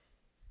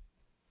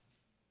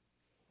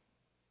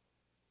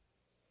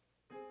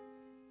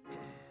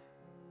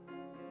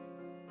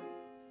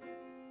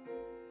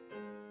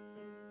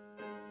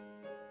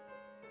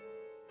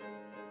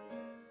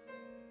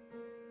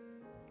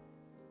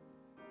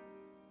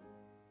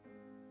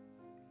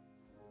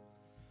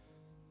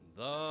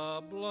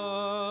The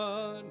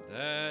blood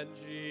that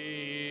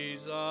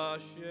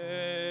Jesus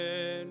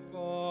shed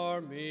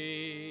for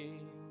me,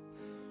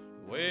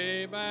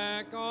 way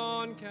back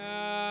on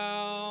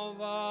Calvary,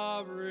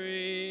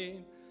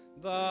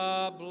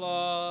 the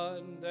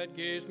blood that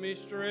gives me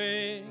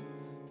strength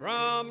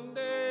from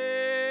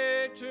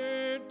day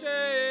to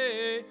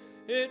day,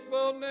 it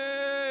will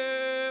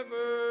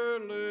never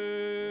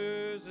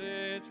lose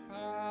its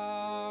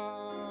power.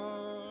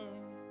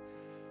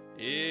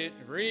 It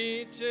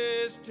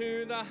reaches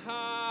to the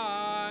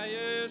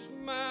highest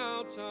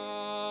mountain.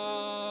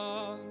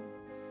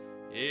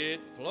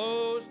 It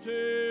flows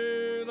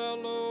to the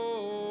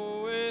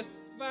lowest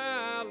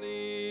valley.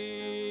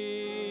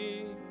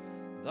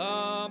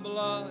 The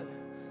blood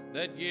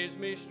that gives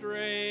me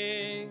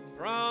strength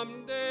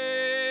from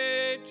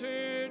day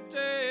to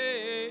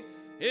day,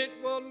 it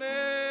will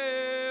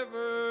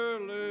never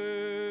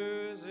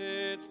lose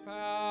its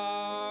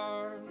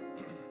power.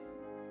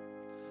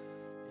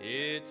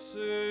 It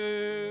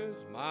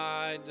soothes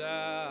my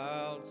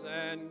doubts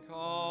and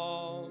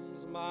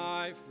calms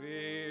my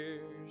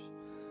fears,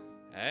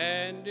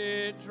 and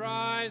it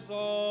dries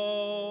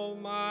all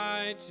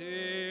my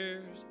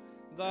tears.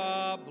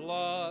 The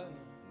blood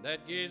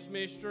that gives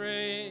me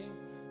strength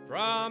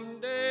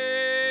from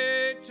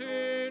day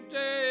to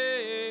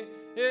day,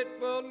 it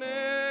will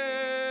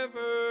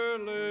never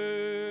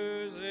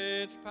lose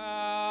its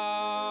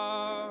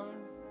power.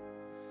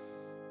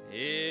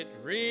 It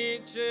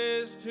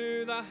reaches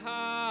to the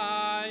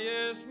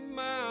highest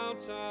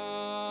mountain.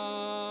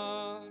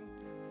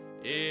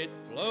 It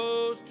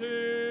flows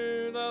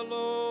to the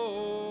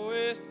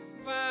lowest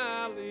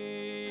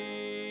valley.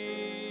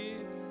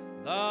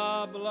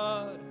 The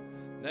blood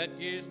that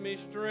gives me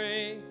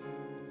strength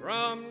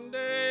from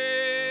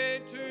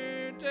day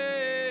to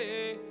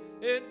day,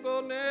 it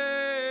will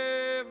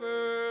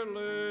never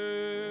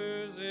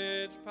lose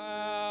its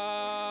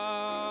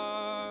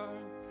power.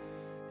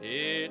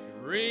 It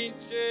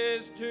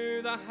reaches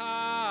to the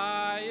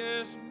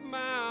highest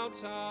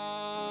mountain.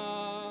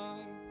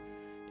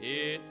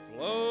 It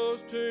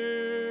flows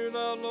to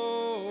the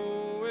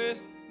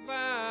lowest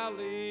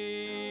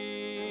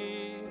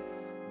valley.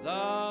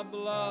 The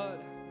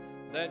blood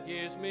that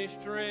gives me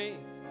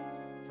strength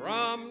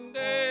from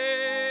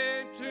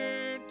day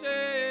to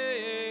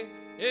day,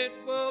 it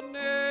will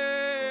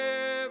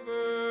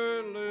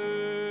never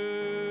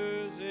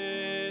lose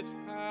its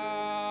power.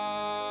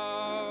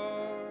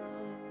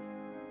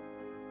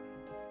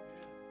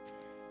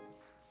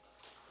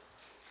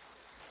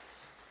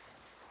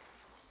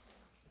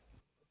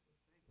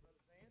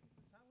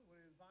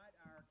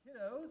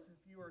 Kiddos,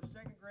 if you are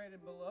second grade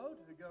and below,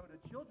 to go to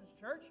Children's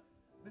Church.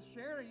 Miss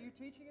Sharon, are you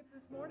teaching it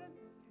this morning?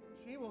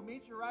 She will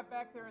meet you right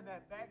back there in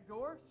that back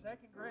door,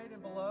 second grade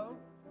and below.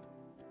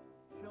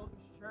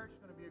 Children's Church is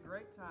going to be a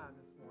great time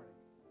this morning.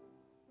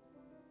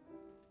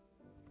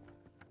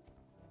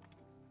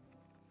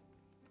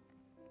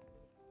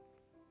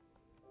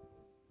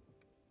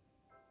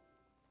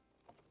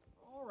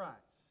 All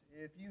right.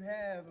 If you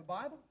have a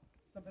Bible,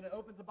 something that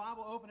opens a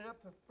Bible, open it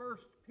up to 1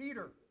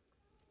 Peter,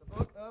 the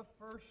book of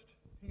 1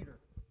 Peter.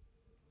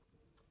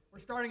 We're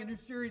starting a new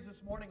series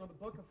this morning on the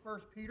book of 1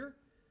 Peter.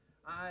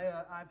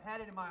 I've had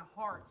it in my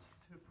heart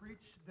to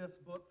preach this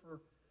book for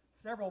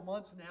several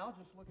months now,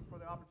 just looking for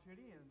the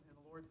opportunity, and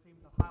the Lord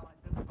seemed to highlight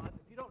this month.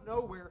 If you don't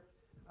know where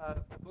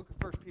the book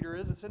of 1 Peter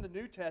is, it's in the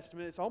New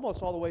Testament. It's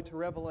almost all the way to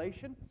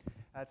Revelation.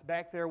 It's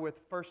back there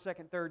with 1st,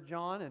 2nd, 3rd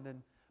John, and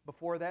then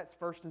before that's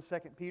 1st and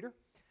 2nd Peter.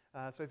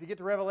 So if you get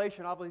to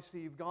Revelation,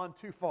 obviously you've gone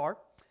too far.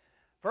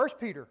 1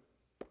 Peter.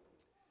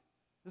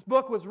 This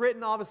book was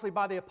written, obviously,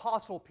 by the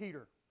Apostle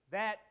Peter,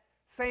 that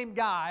same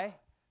guy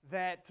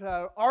that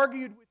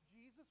argued with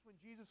Jesus when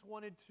Jesus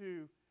wanted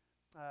to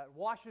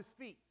wash his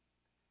feet.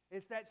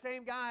 It's that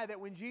same guy that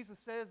when Jesus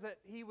says that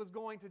he was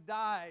going to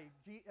die,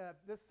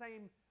 this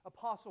same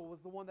apostle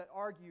was the one that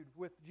argued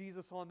with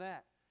Jesus on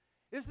that.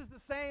 This is the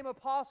same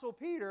Apostle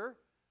Peter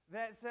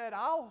that said,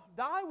 "I'll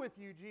die with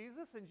you,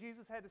 Jesus." And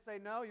Jesus had to say,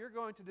 "No, you're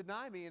going to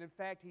deny me." And in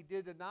fact, he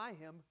did deny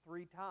him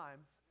 3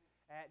 times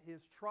at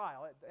his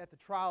trial, at the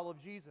trial of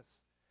Jesus.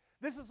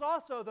 This is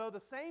also, though, the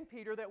same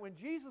Peter that when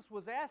Jesus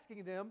was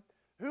asking them,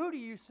 "Who do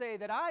you say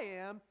that I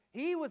am?"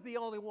 he was the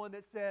only one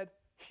that said,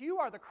 "You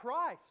are the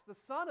Christ, the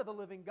Son of the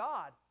living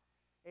God."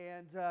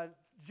 And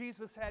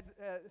Jesus had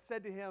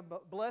said to him,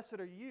 "Blessed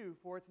are you,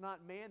 for it's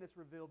not man that's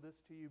revealed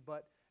this to you,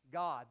 but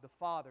God, the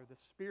Father, the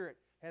Spirit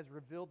has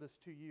revealed this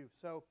to you."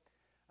 So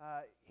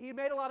he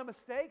made a lot of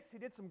mistakes. He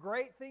did some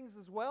great things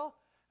as well.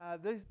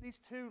 These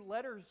 2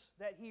 letters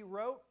that he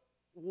wrote,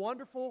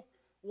 wonderful,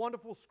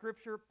 wonderful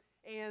scripture.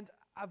 And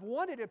I've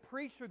wanted to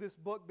preach through this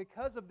book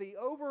because of the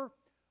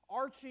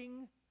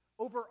overarching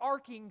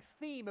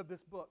theme of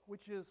this book,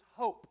 which is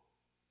hope.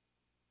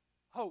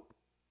 Hope.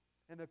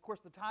 And of course,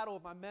 the title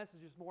of my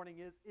message this morning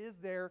is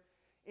there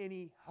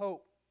any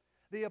hope?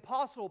 The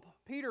Apostle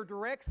Peter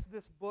directs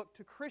this book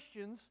to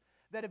Christians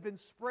that have been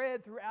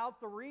spread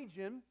throughout the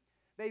region.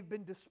 They've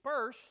been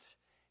dispersed,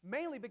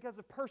 mainly because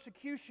of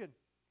persecution.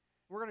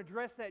 We're going to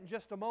address that in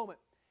just a moment.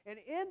 And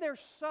in their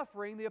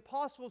suffering, the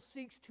apostle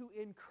seeks to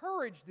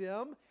encourage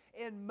them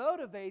and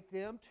motivate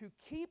them to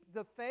keep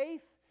the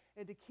faith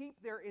and to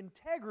keep their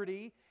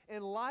integrity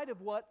in light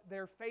of what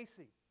they're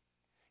facing.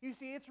 You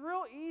see, it's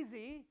real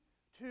easy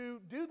to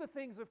do the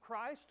things of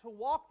Christ, to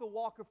walk the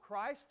walk of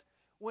Christ,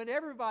 when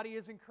everybody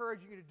is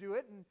encouraging you to do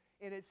it,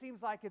 and it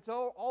seems like it's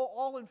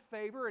all in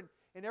favor,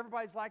 and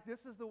everybody's like,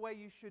 this is the way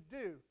you should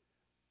do.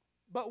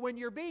 But when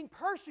you're being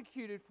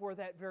persecuted for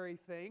that very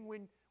thing,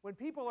 when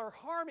people are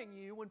harming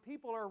you, when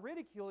people are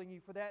ridiculing you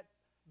for that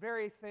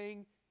very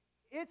thing,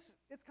 it's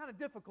kind of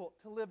difficult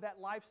to live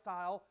that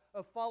lifestyle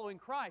of following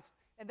Christ.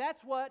 And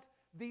that's what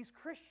these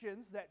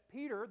Christians that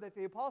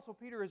the Apostle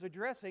Peter is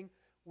addressing,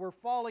 were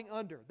falling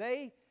under.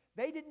 They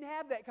didn't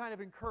have that kind of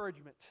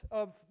encouragement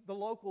of the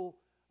local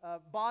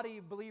body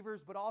of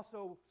believers, but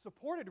also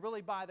supported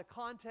really by the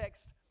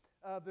context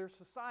of their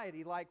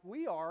society like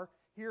we are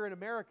here in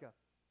America.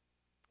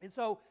 And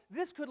so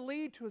this could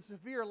lead to a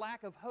severe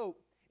lack of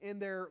hope in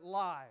their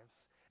lives.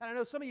 And I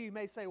know some of you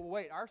may say, well,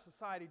 wait, our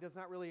society does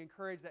not really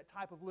encourage that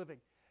type of living.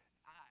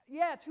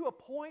 Yeah, to a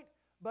point,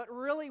 but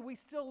really we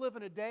still live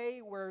in a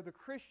day where the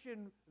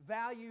Christian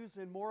values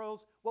and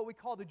morals, what we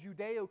call the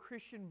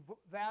Judeo-Christian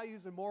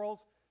values and morals,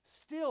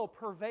 still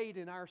pervade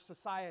in our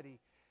society.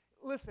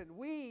 Listen,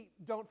 we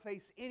don't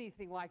face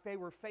anything like they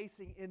were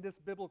facing in this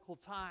biblical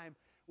time,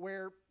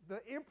 where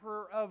the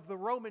emperor of the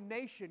Roman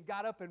nation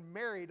got up and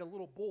married a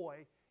little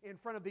boy in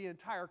front of the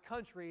entire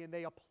country, and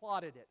they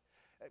applauded it.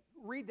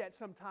 Read that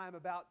sometime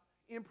about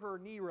Emperor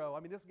Nero. I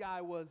mean, this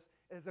guy was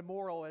as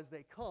immoral as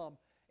they come,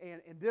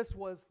 and this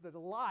was the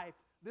life,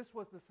 this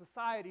was the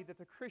society that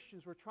the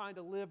Christians were trying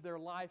to live their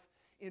life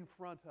in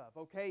front of,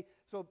 okay?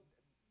 So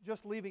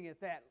just leaving it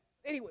at that.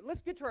 Anyway,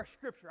 let's get to our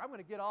scripture. I'm going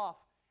to get off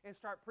and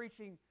start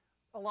preaching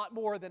a lot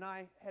more than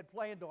I had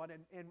planned on,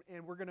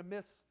 and we're going to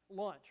miss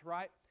lunch,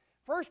 right?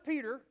 1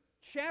 Peter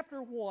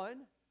chapter 1,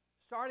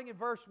 starting in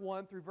verse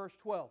 1 through verse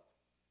 12.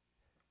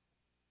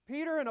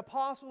 Peter, an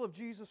apostle of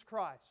Jesus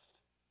Christ,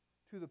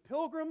 to the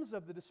pilgrims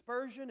of the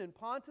dispersion in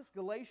Pontus,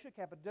 Galatia,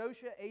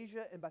 Cappadocia,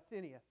 Asia, and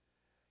Bithynia,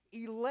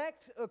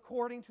 elect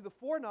according to the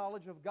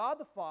foreknowledge of God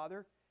the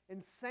Father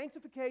and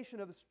sanctification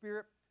of the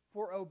Spirit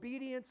for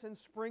obedience and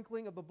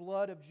sprinkling of the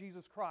blood of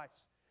Jesus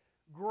Christ.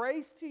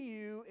 Grace to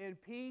you and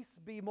peace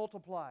be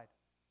multiplied.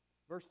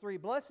 Verse 3,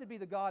 Blessed be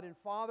the God and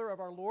Father of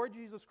our Lord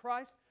Jesus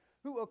Christ,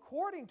 who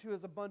according to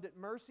His abundant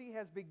mercy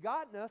has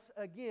begotten us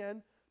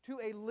again to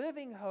a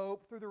living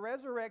hope through the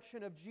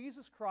resurrection of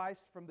Jesus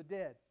Christ from the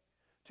dead,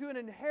 to an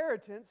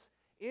inheritance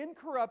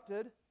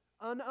incorrupted,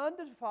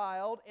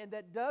 undefiled, and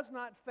that does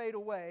not fade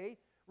away,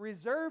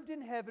 reserved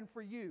in heaven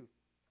for you,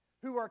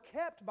 who are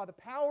kept by the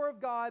power of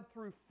God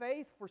through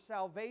faith for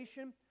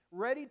salvation,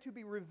 ready to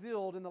be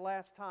revealed in the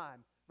last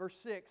time. Verse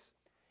 6,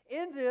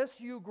 In this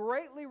you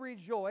greatly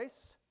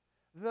rejoice,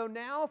 though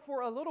now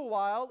for a little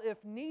while,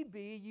 if need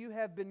be, you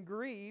have been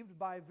grieved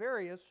by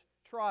various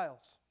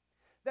trials,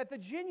 that the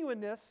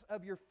genuineness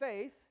of your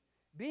faith,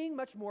 being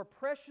much more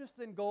precious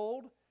than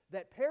gold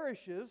that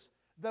perishes,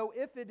 though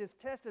if it is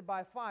tested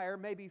by fire,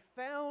 may be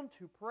found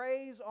to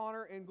praise,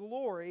 honor, and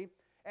glory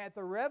at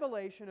the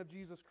revelation of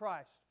Jesus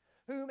Christ,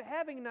 whom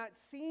having not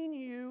seen,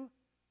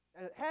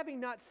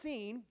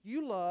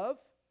 you love,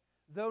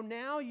 though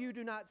now you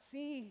do not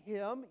see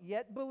Him,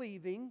 yet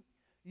believing,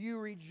 you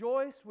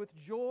rejoice with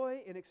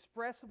joy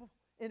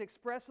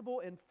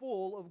inexpressible and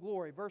full of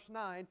glory. Verse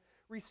 9,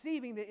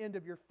 receiving the end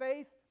of your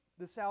faith,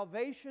 the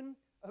salvation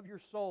of your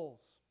souls.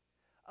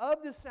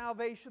 Of this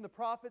salvation the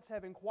prophets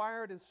have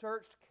inquired and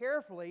searched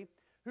carefully,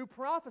 who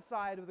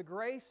prophesied of the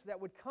grace that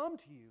would come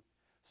to you,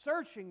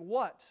 searching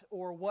what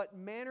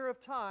manner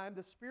of time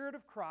the Spirit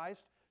of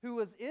Christ, who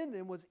was in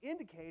them, was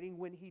indicating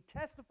when He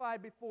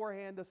testified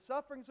beforehand the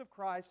sufferings of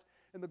Christ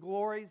and the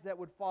glories that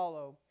would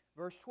follow.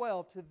 Verse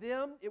 12, To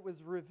them it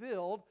was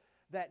revealed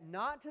that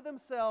not to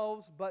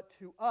themselves but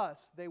to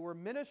us they were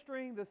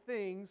ministering the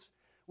things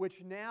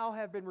which now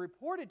have been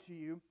reported to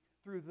you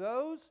through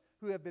those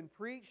who have been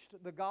preached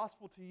the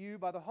gospel to you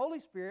by the Holy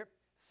Spirit,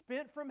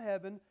 spent from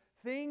heaven,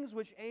 things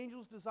which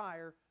angels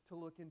desire to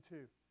look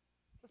into.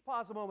 Let's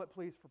pause a moment,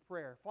 please, for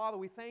prayer. Father,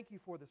 we thank You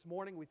for this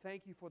morning. We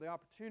thank You for the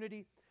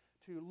opportunity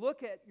to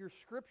look at Your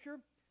Scripture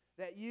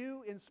that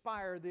You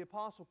inspired the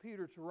Apostle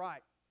Peter to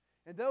write.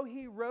 And though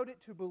he wrote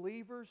it to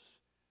believers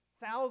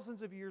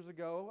thousands of years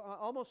ago,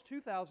 almost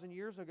 2,000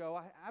 years ago,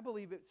 I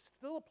believe it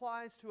still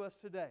applies to us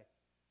today.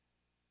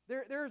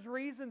 There's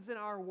reasons in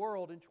our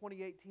world in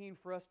 2018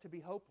 for us to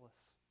be hopeless.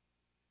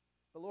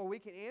 But Lord, we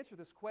can answer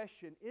this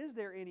question, is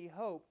there any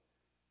hope,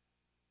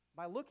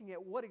 by looking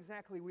at what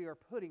exactly we are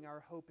putting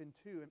our hope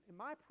into. And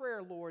my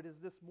prayer, Lord, is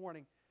this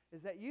morning,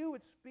 is that You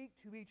would speak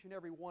to each and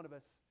every one of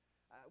us.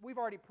 We've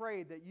already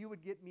prayed that You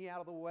would get me out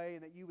of the way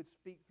and that You would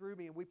speak through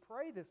me. And we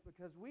pray this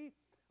because we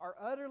are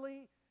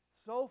utterly,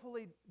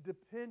 soulfully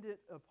dependent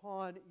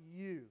upon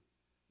You.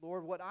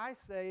 Lord, what I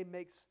say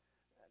makes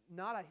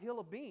not a hill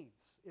of beans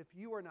if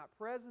You are not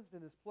present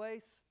in this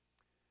place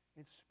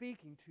and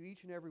speaking to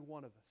each and every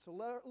one of us. So,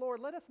 Lord,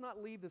 let us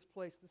not leave this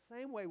place the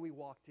same way we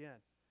walked in.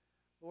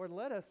 Lord,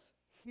 let us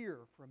hear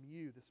from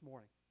You this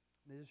morning.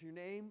 And in your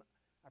name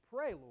I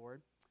pray,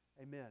 Lord.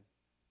 Amen.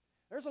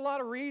 There's a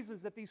lot of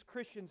reasons that these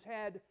Christians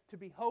had to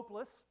be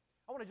hopeless.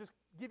 I want to just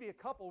give you a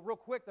couple real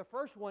quick. The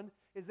first one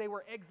is they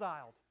were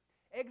exiled.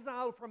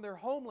 Exiled from their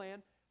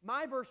homeland.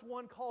 My verse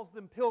 1 calls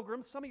them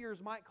pilgrims. Some of yours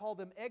might call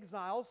them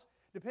exiles,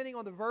 depending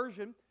on the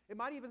version. It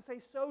might even say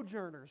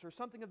sojourners or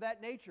something of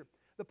that nature.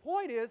 The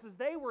point is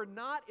they were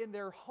not in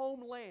their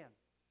homeland.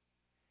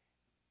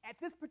 At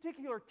this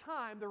particular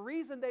time, the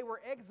reason they were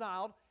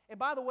exiled, and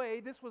by the way,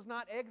 this was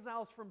not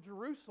exiles from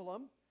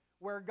Jerusalem,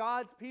 where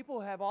God's people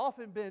have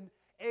often been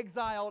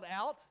exiled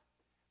out.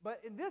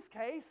 But in this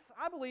case,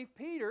 I believe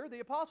Peter,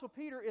 the Apostle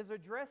Peter, is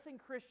addressing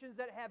Christians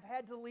that have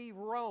had to leave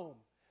Rome.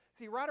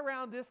 See, right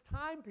around this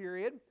time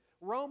period,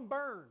 Rome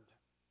burned.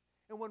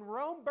 And when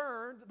Rome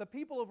burned, the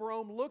people of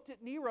Rome looked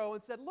at Nero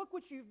and said, "Look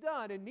what you've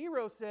done." And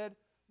Nero said,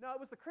 "No, it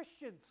was the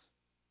Christians."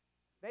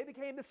 They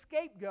became the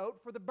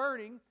scapegoat for the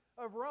burning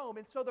of Rome.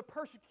 And so the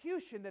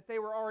persecution that they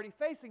were already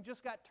facing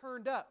just got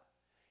turned up.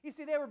 You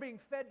see, they were being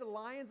fed to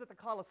lions at the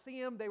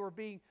Colosseum. They were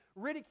being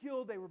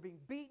ridiculed. They were being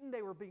beaten.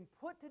 They were being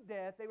put to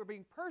death. They were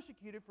being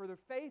persecuted for their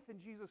faith in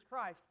Jesus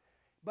Christ.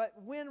 But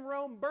when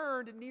Rome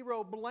burned and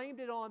Nero blamed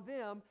it on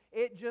them,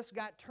 it just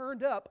got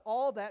turned up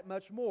all that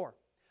much more.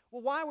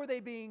 Well, why were they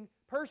being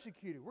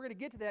persecuted? We're going to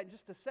get to that in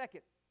just a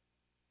second.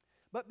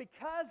 But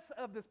because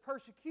of this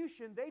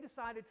persecution, they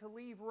decided to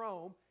leave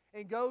Rome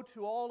and go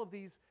to all of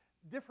these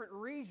different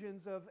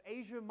regions of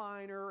Asia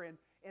Minor and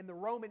the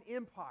Roman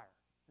Empire.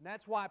 And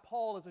that's why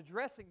Paul is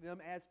addressing them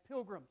as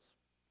pilgrims.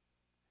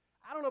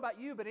 I don't know about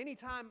you, but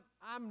anytime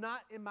I'm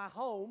not in my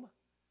home,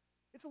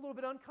 it's a little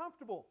bit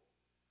uncomfortable.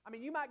 I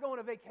mean, you might go on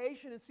a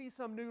vacation and see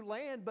some new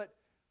land, but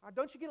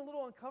don't you get a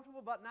little uncomfortable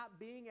about not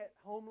being at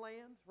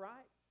homeland,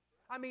 right?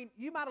 I mean,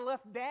 you might have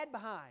left Dad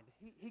behind.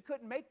 He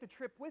couldn't make the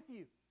trip with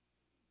you.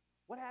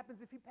 What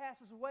happens if he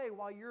passes away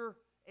while you're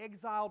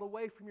exiled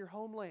away from your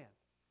homeland?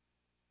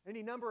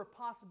 Any number of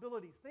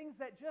possibilities. Things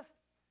that just,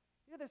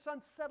 it's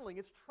unsettling,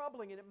 it's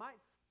troubling, and it might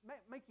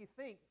make you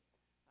think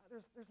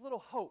there's little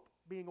hope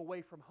being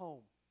away from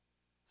home.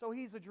 So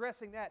he's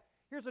addressing that.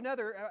 Here's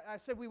another, I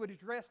said we would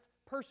address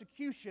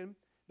persecution.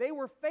 They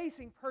were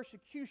facing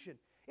persecution.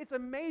 It's a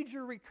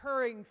major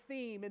recurring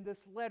theme in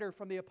this letter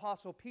from the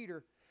Apostle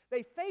Peter.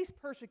 They faced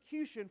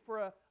persecution for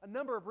a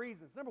number of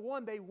reasons. Number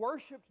one, they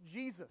worshiped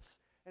Jesus.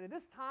 And at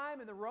this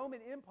time in the Roman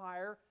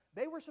Empire,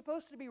 they were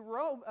supposed to be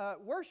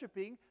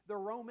worshiping the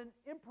Roman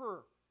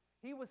emperor.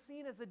 He was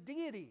seen as a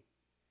deity.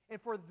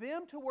 And for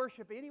them to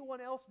worship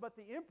anyone else but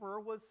the emperor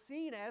was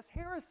seen as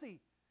heresy.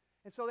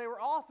 And so they were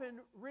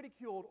often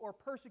ridiculed or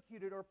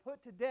persecuted or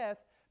put to death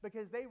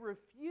because they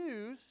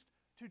refused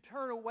to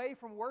turn away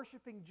from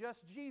worshiping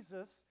just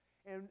Jesus,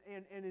 and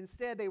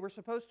instead they were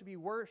supposed to be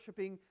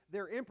worshiping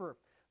their emperor.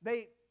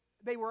 They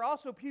were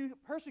also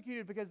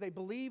persecuted because they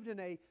believed in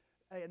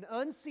an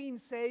unseen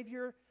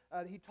Savior.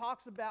 He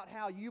talks about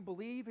how you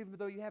believe even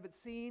though you haven't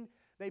seen.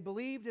 They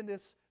believed in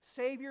this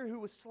Savior who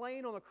was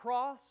slain on the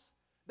cross.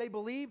 They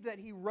believed that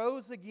He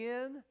rose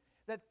again,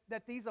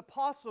 that these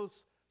apostles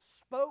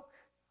spoke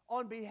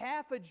on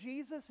behalf of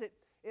Jesus.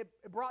 It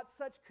brought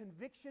such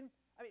conviction.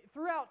 I mean,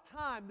 throughout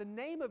time, the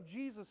name of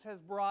Jesus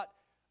has brought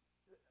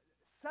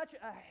such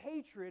a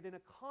hatred and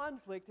a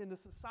conflict in the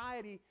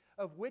society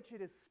of which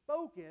it is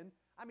spoken.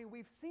 I mean,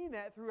 we've seen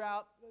that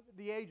throughout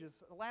the ages.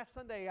 Last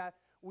Sunday,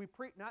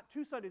 not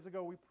 2 Sundays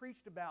ago, we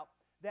preached about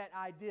that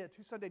idea.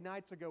 2 Sunday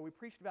nights ago, we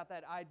preached about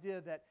that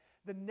idea that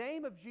the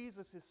name of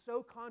Jesus is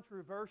so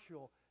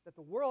controversial that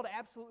the world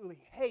absolutely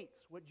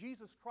hates what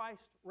Jesus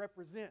Christ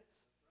represents.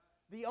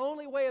 The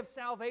only way of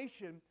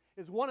salvation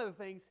is one of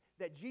the things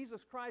that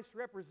Jesus Christ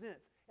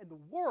represents, and the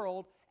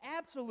world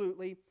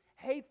absolutely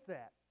hates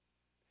that.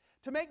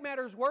 To make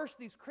matters worse,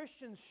 these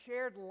Christians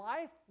shared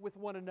life with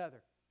one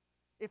another.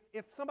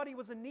 If somebody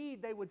was in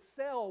need, they would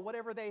sell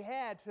whatever they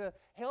had to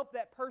help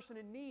that person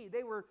in need.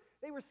 They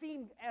were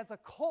seen as a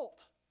cult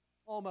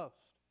almost.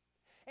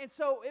 And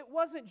so it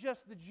wasn't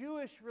just the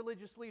Jewish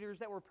religious leaders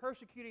that were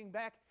persecuting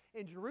back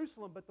in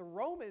Jerusalem, but the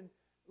Roman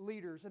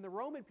leaders and the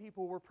Roman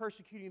people were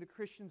persecuting the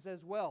Christians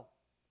as well.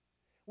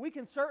 We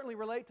can certainly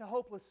relate to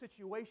hopeless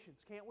situations,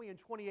 can't we, in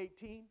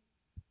 2018?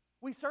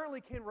 We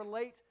certainly can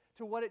relate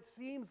to what it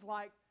seems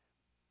like,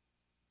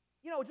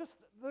 just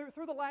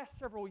through the last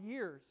several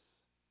years.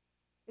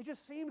 It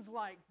just seems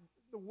like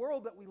the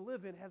world that we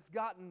live in has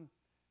gotten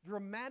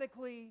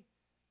dramatically,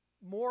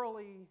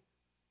 morally,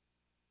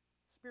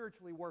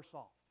 spiritually worse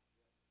off.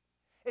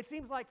 It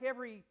seems like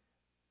every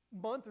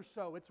month or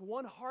so, it's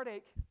one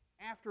heartache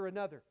after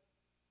another.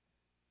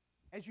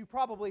 As you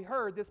probably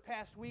heard, this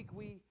past week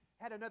we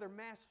had another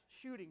mass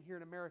shooting here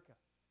in America.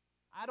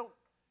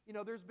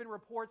 There's been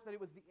reports that it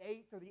was the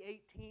 8th or the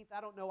 18th.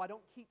 I don't know. I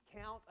don't keep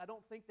count. I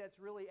don't think that's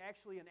really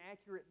actually an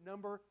accurate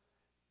number.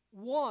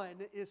 One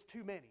is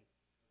too many.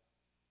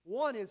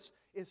 One is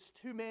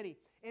too many.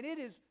 And it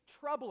is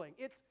troubling.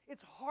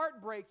 It's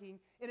heartbreaking,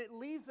 and it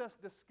leaves us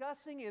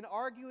discussing and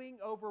arguing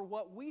over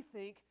what we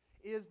think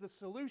is the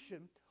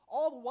solution.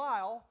 All the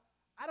while,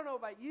 I don't know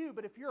about you,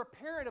 but if you're a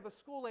parent of a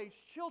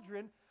school-aged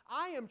children,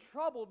 I am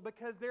troubled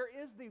because there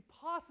is the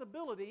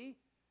possibility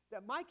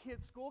that my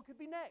kid's school could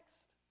be next.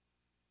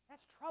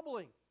 That's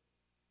troubling.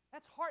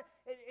 That's hard.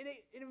 And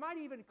it might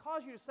even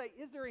cause you to say,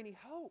 is there any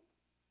hope?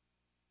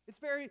 It's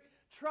very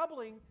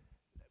troubling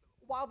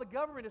while the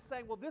government is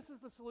saying, well, this is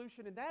the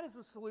solution and that is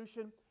the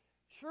solution.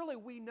 Surely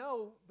we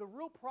know the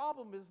real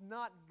problem is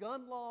not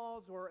gun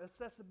laws or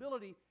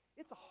accessibility.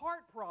 It's a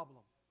heart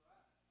problem.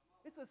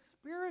 It's a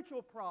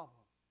spiritual problem.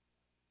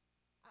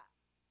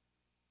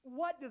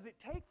 What does it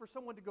take for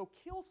someone to go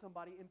kill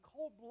somebody in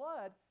cold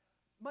blood,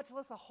 much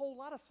less a whole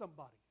lot of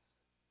somebody's?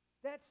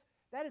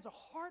 That is a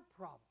heart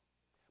problem.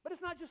 But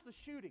it's not just the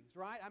shootings,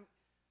 right?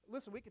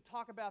 Listen, we could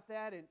talk about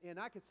that, and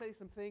I could say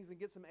some things and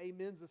get some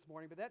amens this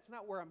morning, but that's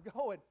not where I'm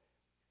going.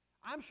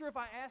 I'm sure if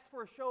I asked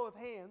for a show of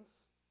hands,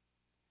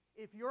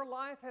 if your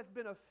life has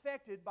been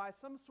affected by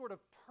some sort of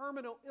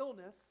terminal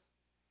illness,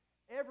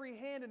 every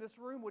hand in this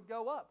room would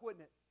go up,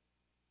 wouldn't it?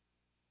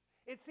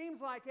 It seems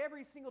like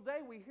every single day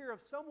we hear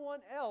of someone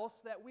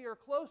else that we are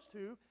close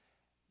to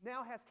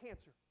now has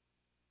cancer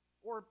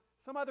or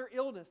some other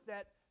illness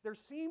that there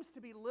seems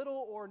to be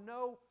little or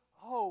no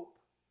hope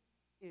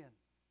in.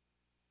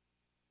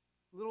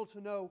 Little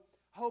to no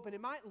hope. And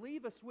it might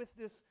leave us with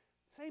this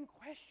same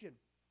question.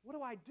 What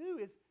do I do?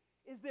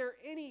 Is there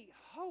any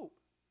hope?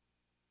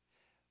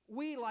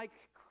 We, like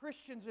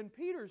Christians in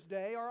Peter's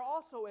day, are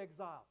also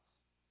exiles.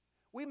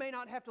 We may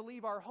not have to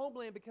leave our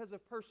homeland because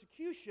of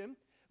persecution,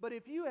 but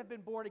if you have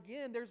been born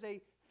again, there's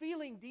a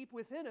feeling deep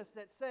within us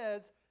that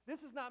says,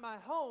 this is not my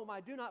home,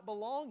 I do not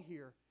belong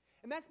here.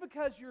 And that's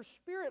because your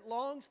spirit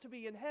longs to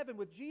be in heaven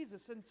with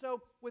Jesus. And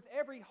so with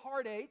every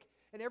heartache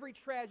and every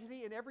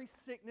tragedy and every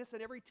sickness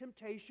and every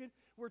temptation,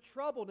 we're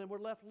troubled and we're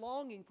left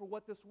longing for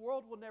what this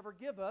world will never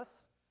give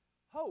us,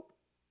 hope.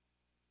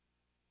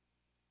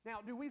 Now,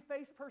 do we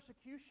face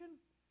persecution?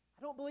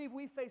 I don't believe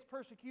we face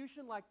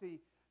persecution like the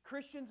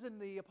Christians in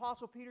the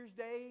Apostle Peter's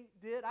day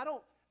did. I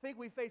don't think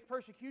we face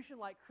persecution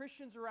like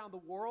Christians around the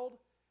world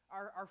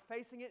are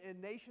facing it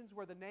in nations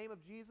where the name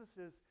of Jesus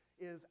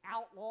is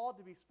outlawed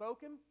to be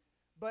spoken.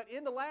 But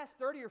in the last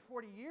 30 or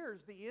 40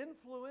 years, the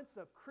influence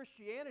of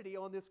Christianity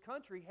on this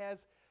country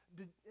has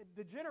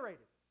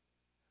degenerated.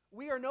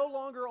 We are no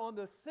longer on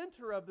the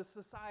center of the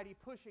society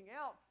pushing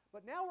out,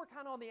 but now we're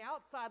kind of on the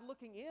outside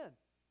looking in.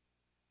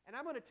 And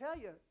I'm going to tell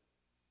you,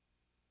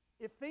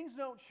 if things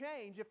don't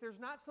change, if there's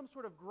not some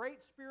sort of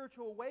great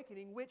spiritual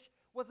awakening, which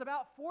was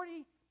about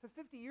 40 to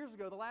 50 years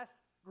ago, the last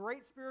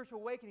great spiritual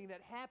awakening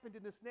that happened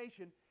in this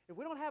nation, if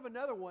we don't have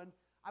another one,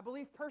 I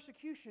believe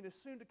persecution is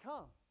soon to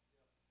come.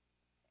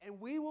 And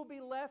we will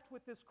be left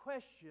with this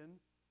question,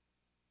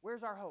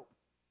 where's our hope?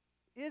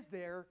 Is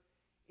there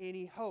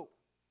any hope?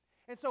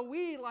 And so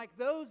we, like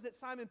those that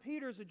Simon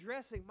Peter is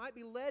addressing, might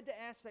be led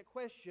to ask that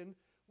question,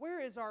 where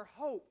is our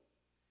hope?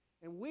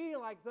 And we,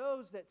 like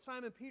those that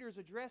Simon Peter is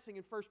addressing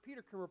in 1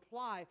 Peter, can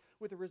reply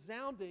with a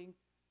resounding,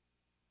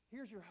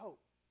 here's your hope.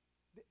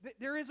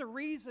 There is a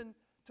reason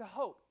to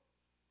hope.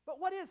 But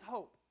what is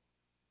hope?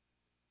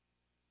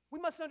 We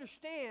must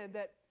understand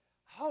that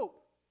hope,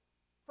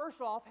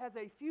 first off, has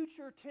a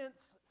future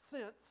tense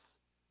sense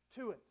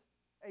to it.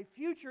 A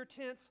future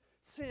tense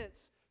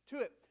sense to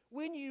it.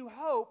 When you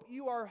hope,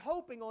 you are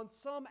hoping on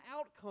some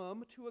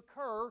outcome to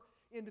occur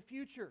in the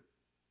future.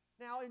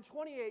 Now, in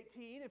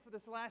 2018, and for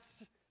this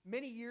last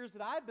many years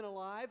that I've been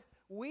alive,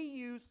 we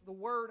use the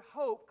word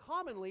hope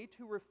commonly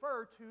to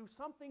refer to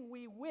something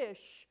we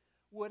wish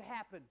would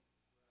happen.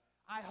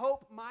 I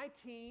hope my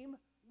team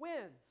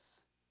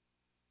wins.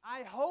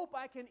 I hope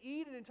I can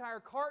eat an entire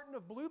carton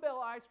of Bluebell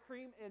ice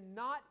cream and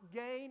not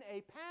gain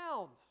a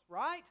pound,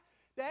 right?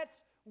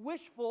 That's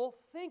wishful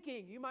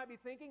thinking. You might be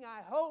thinking,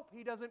 I hope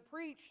he doesn't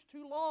preach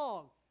too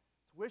long.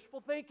 It's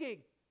wishful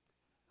thinking.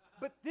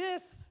 But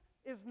this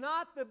is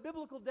not the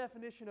biblical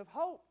definition of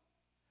hope.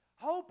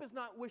 Hope is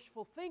not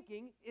wishful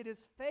thinking. It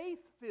is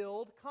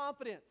faith-filled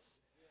confidence.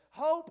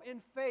 Hope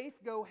and faith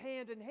go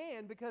hand in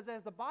hand because,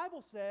 as the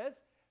Bible says,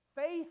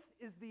 faith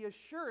is the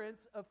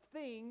assurance of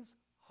things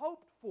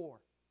hoped for.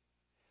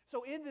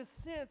 So in this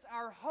sense,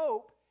 our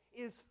hope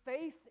is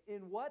faith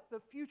in what the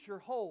future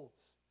holds.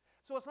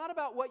 So it's not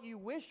about what you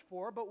wish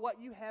for, but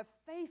what you have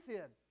faith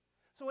in.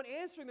 So in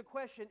answering the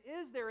question,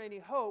 is there any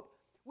hope,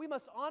 we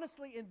must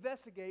honestly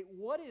investigate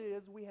what it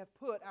is we have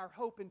put our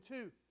hope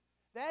into.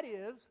 That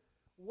is,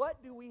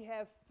 what do we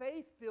have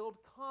faith-filled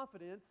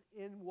confidence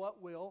in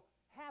what will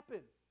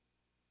happen?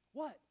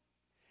 What?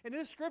 And in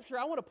this scripture,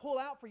 I want to pull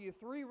out for you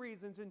 3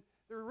 reasons, and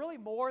there are really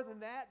more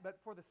than that, but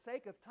for the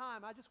sake of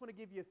time, I just want to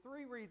give you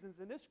 3 reasons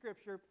in this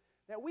scripture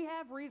that we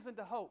have reason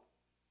to hope.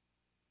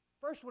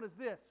 First one is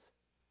this: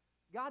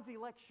 God's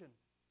election.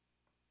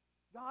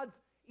 God's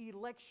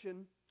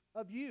election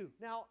of you.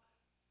 Now,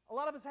 a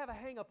lot of us have a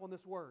hang-up on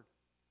this word.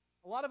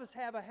 A lot of us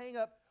have a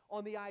hang-up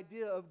on the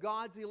idea of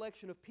God's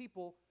election of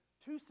people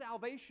to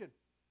salvation.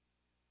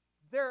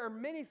 There are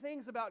many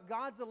things about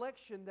God's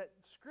election that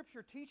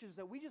Scripture teaches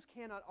that we just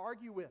cannot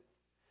argue with.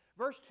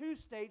 Verse 2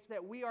 states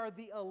that we are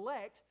the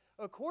elect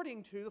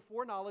according to the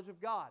foreknowledge of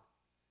God.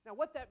 Now,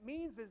 what that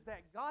means is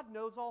that God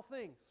knows all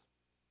things.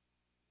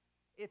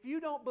 If you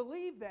don't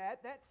believe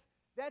that,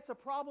 that's a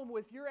problem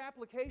with your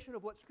application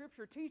of what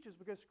Scripture teaches,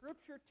 because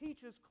Scripture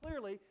teaches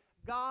clearly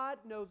God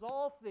knows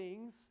all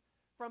things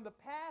from the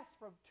past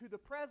to the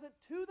present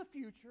to the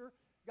future.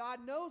 God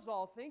knows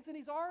all things, and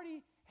He's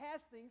already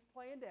has things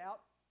planned out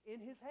in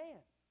His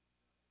hand.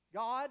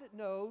 God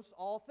knows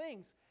all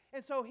things.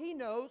 And so He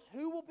knows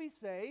who will be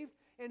saved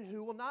and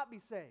who will not be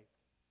saved.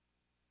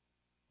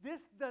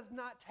 This does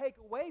not take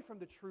away from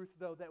the truth,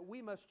 though, that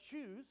we must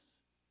choose.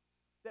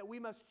 That we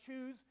must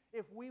choose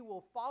if we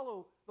will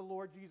follow the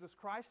Lord Jesus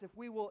Christ, if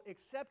we will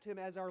accept Him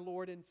as our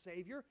Lord and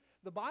Savior.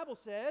 The Bible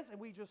says, and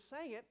we just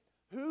sang it,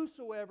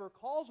 whosoever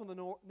calls on the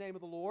name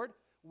of the Lord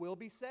will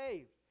be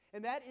saved.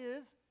 And that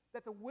is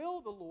that the will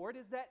of the Lord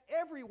is that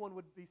everyone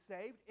would be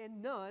saved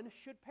and none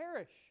should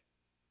perish.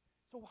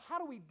 So how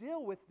do we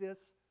deal with this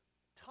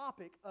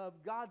topic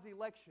of God's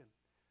election?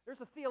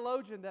 There's a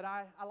theologian that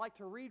I like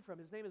to read from.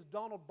 His name is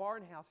Donald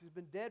Barnhouse. He's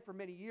been dead for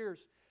many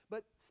years.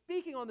 But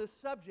speaking on this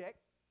subject,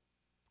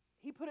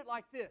 he put it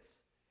like this.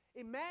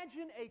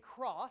 Imagine a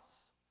cross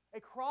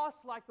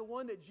like the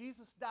one that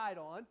Jesus died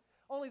on,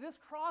 only this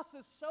cross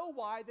is so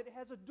wide that it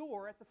has a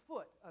door at the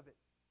foot of it.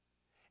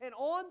 And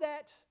on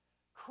that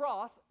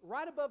cross,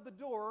 right above the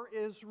door,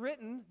 is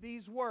written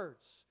these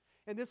words.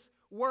 And these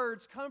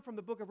words come from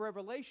the book of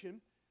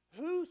Revelation,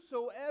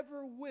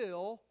 whosoever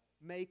will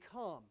may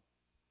come.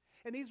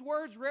 And these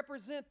words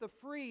represent the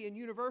free and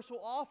universal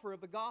offer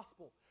of the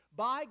gospel.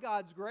 By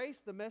God's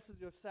grace, the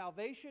message of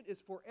salvation is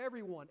for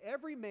everyone.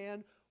 Every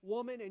man,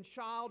 woman, and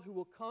child who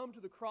will come to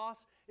the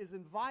cross is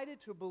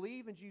invited to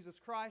believe in Jesus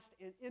Christ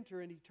and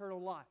enter into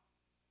eternal life.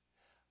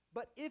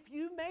 But if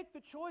you make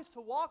the choice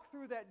to walk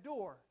through that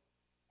door,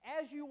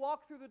 as you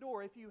walk through the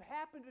door, if you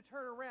happen to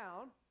turn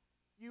around,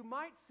 you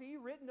might see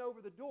written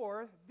over the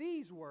door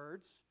these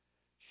words,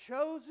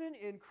 chosen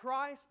in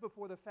Christ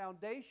before the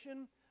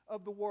foundation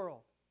of the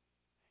world.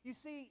 You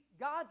see,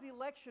 God's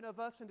election of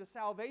us into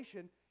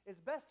salvation is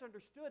best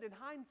understood in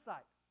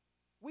hindsight.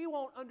 We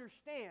won't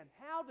understand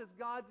how does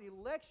God's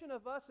election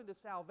of us into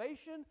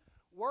salvation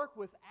work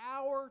with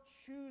our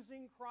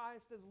choosing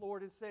Christ as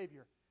Lord and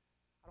Savior.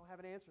 I don't have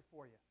an answer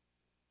for you.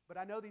 But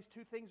I know these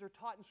two things are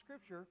taught in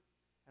Scripture,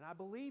 and I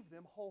believe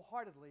them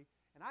wholeheartedly,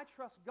 and I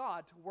trust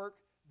God to work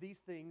these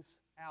things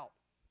out.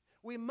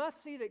 We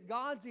must see that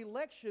God's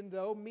election,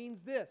 though,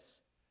 means this.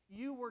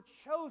 You were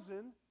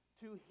chosen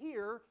to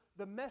hear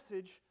the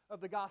message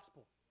of the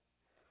gospel.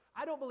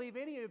 I don't believe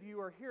any of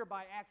you are here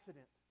by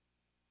accident.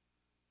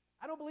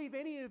 I don't believe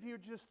any of you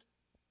just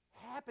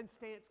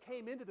happenstance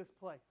came into this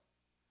place.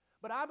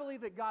 But I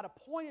believe that God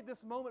appointed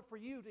this moment for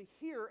you to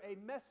hear a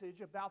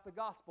message about the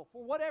gospel.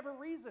 For whatever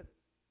reason,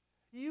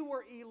 you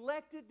were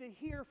elected to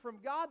hear from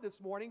God this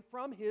morning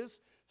from His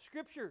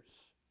Scriptures.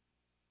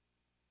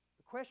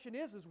 The question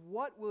is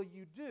what will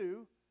you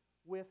do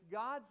with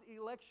God's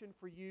election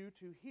for you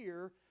to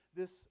hear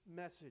this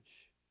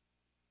message?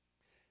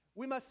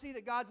 We must see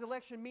that God's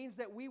election means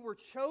that we were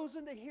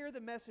chosen to hear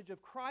the message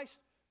of Christ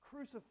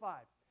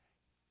crucified.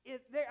 I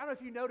don't know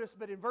if you noticed,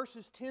 but in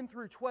verses 10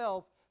 through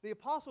 12, the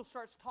apostle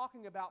starts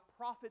talking about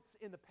prophets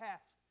in the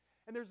past.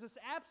 And there's this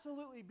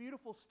absolutely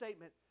beautiful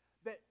statement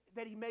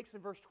that he makes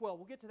in verse 12.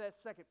 We'll get to that in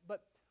a second.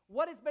 But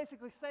what it's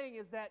basically saying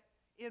is that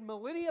in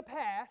millennia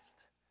past,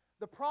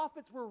 the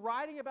prophets were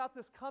writing about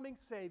this coming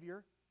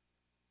Savior,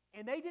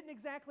 and they didn't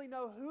exactly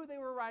know who they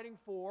were writing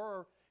for,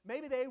 or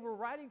maybe they were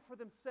writing for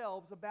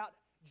themselves about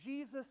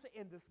Jesus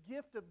and this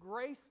gift of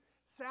grace,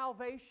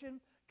 salvation,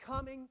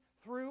 coming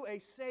through a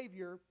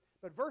Savior.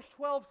 But verse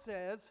 12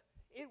 says,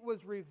 it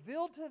was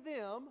revealed to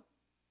them,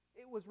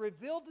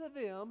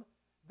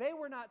 they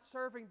were not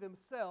serving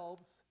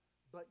themselves,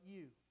 but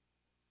you.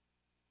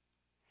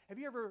 Have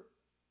you ever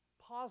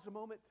paused a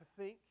moment to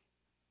think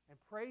and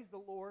praise the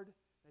Lord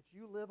that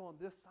you live on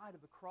this side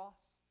of the cross?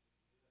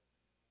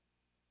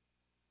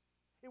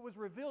 It was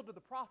revealed to the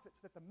prophets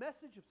that the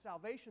message of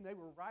salvation they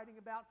were writing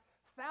about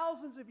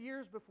thousands of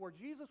years before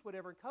Jesus would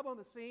ever come on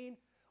the scene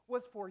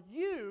was for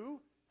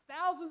you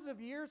thousands of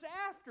years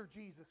after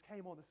Jesus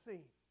came on the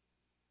scene.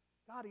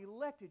 God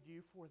elected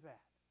you for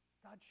that.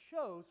 God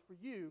chose for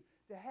you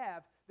to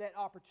have that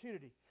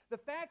opportunity. The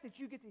fact that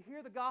you get to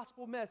hear the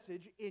gospel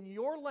message in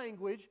your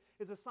language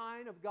is a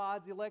sign of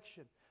God's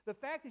election. The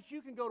fact that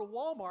you can go to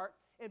Walmart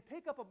and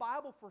pick up a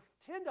Bible for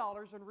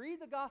 $10 and read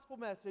the gospel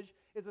message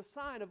is a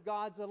sign of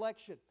God's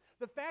election.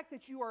 The fact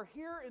that you are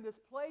here in this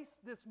place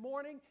this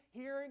morning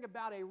hearing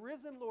about a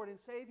risen Lord and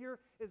Savior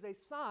is a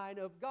sign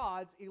of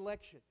God's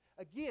election.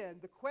 Again,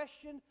 the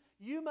question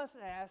you must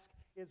ask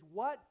is,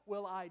 what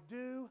will I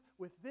do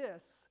with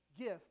this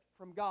gift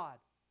from God?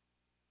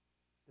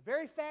 The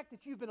very fact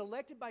that you've been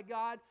elected by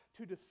God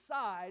to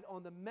decide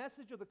on the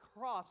message of the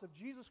cross of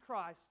Jesus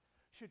Christ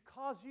should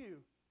cause you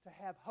to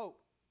have hope.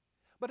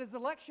 But His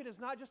election is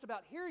not just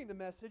about hearing the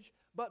message,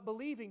 but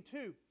believing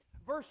too.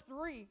 Verse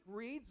 3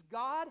 reads,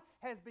 God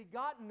has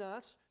begotten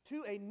us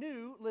to a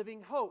new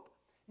living hope,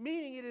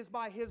 meaning it is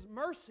by His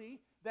mercy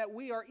that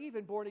we are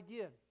even born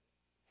again.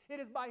 It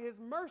is by His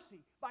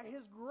mercy, by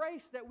His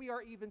grace that we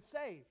are even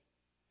saved.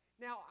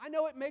 Now, I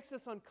know it makes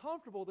us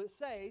uncomfortable to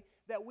say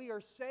that we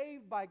are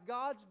saved by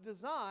God's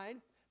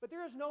design, but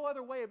there is no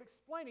other way of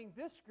explaining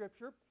this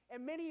Scripture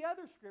and many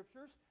other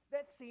Scriptures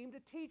that seem to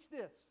teach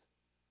this.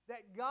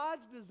 That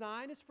God's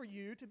design is for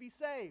you to be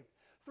saved.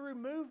 Through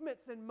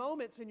movements and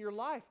moments in your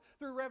life,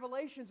 through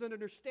revelations and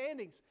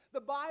understandings,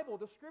 the Bible,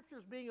 the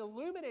Scriptures being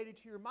illuminated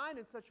to your mind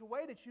in such a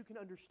way that you can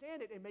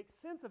understand it and make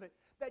sense of it,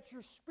 that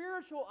your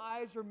spiritual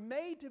eyes are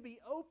made to be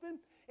open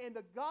and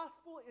the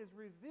gospel is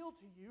revealed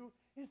to you,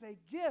 is a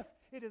gift.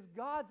 It is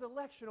God's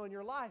election on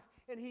your life,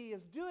 and He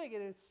is doing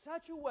it in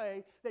such a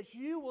way that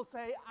you will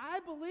say, I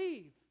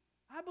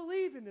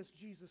believe in this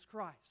Jesus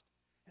Christ,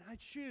 and I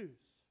choose.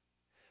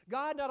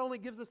 God not only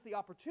gives us the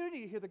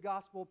opportunity to hear the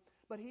gospel,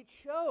 but He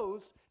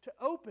chose to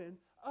open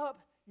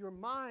up your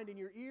mind and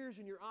your ears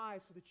and your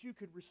eyes so that you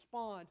could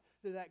respond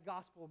to that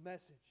gospel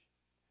message.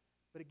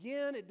 But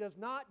again, it does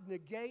not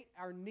negate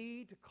our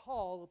need to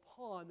call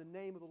upon the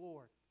name of the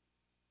Lord.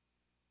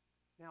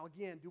 Now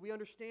again, do we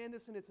understand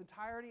this in its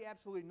entirety?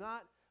 Absolutely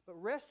not.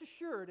 But rest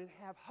assured and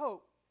have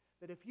hope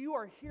that if you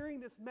are hearing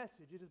this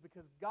message, it is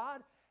because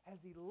God has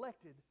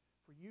elected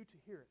for you to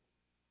hear it.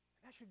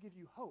 And that should give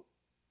you hope.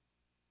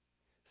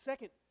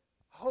 Second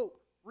hope,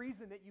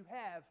 reason that you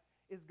have,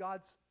 is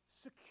God's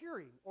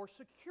securing or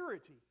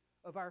security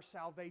of our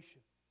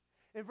salvation.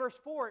 In verse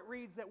 4 it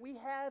reads that we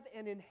have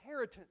an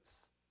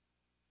inheritance.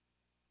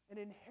 An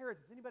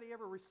inheritance. Anybody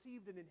ever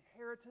received an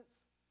inheritance?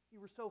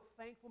 You were so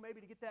thankful maybe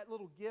to get that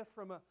little gift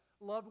from a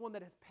loved one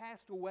that has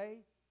passed away.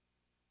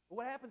 Well,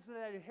 what happens to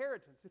that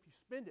inheritance if you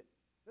spend it?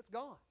 It's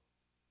gone.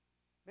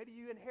 Maybe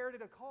you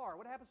inherited a car.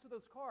 What happens to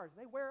those cars?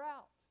 They wear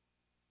out.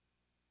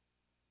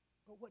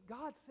 But what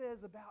God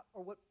says about,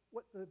 or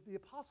what the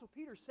Apostle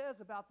Peter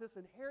says about this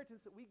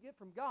inheritance that we get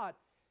from God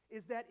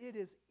is that it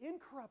is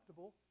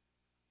incorruptible,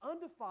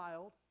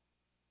 undefiled,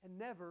 and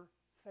never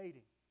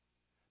fading.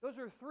 Those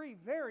are three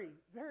very,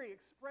 very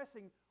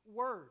expressing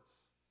words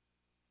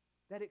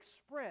that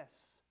express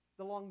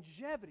the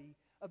longevity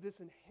of this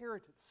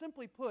inheritance.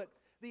 Simply put,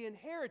 the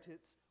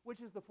inheritance,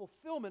 which is the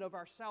fulfillment of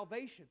our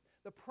salvation,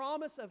 the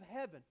promise of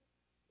heaven,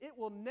 it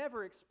will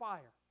never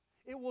expire.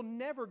 It will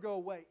never go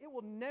away. It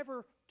will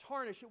never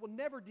tarnish. It will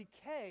never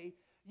decay.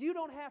 You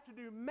don't have to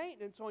do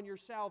maintenance on your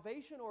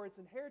salvation or its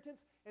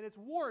inheritance, and its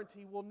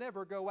warranty will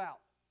never go out.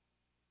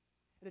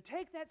 And to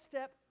take that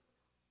step,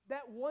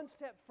 that one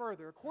step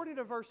further, according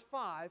to verse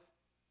 5,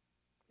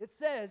 it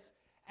says,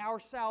 our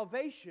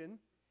salvation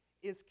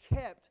is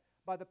kept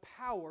by the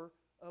power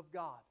of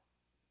God.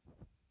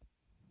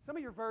 Some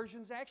of your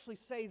versions actually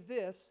say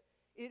this,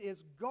 it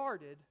is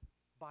guarded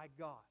by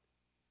God.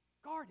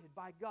 Guarded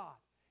by God.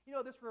 You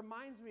know, this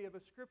reminds me of a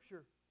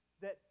scripture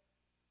that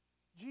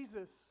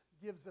Jesus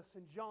gives us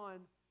in John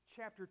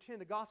chapter 10,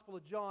 the Gospel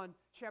of John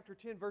chapter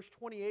 10, verse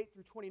 28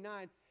 through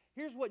 29.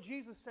 Here's what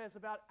Jesus says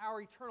about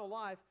our eternal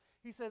life.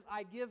 He says,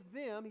 I give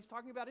them, he's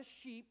talking about his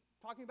sheep,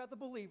 talking about the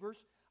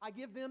believers, I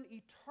give them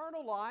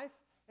eternal life,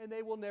 and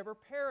they will never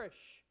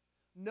perish.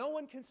 No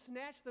one can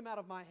snatch them out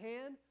of my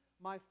hand.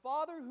 My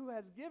Father who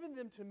has given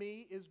them to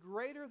me is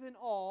greater than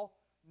all.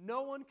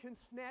 No one can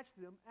snatch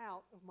them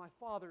out of my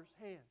Father's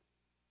hand.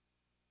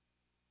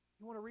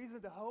 You want a reason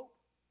to hope?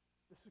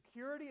 The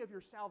security of your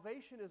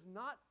salvation is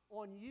not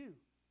on you.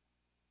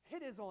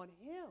 It is on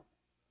Him.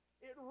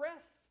 It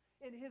rests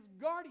in His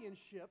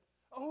guardianship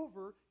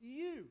over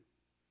you.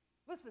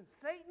 Listen,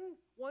 Satan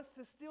wants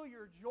to steal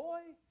your joy.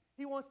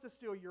 He wants to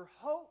steal your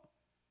hope.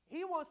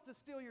 He wants to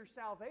steal your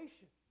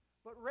salvation.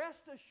 But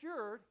rest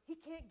assured, he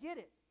can't get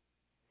it.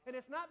 And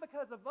it's not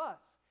because of us.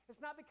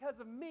 It's not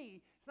because of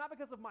me. It's not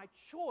because of my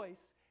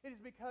choice. It is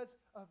because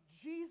of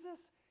Jesus.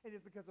 It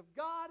is because of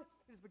God.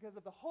 It is because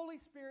of the Holy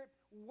Spirit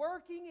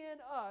working in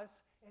us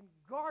and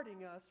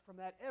guarding us from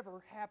that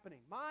ever happening.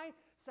 My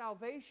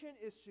salvation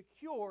is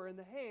secure in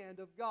the hand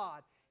of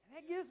God. And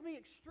that gives me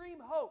extreme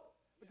hope,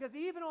 because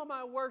even on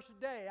my worst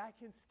day, I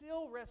can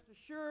still rest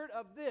assured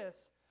of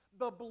this: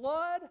 the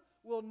blood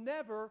will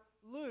never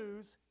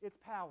lose its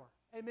power.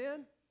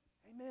 Amen?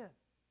 Amen.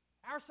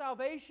 Our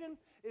salvation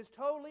is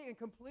totally and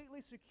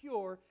completely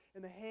secure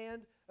in the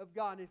hand of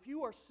God. And if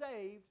you are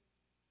saved,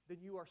 then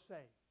you are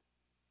saved.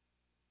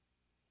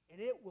 And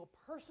it will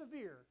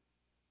persevere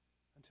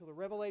until the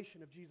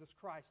revelation of Jesus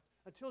Christ.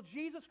 Until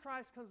Jesus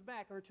Christ comes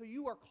back, or until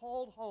you are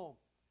called home.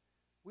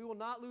 We will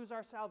not lose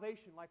our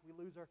salvation like we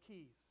lose our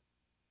keys.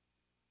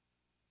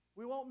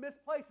 We won't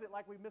misplace it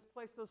like we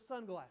misplaced those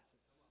sunglasses.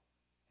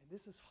 And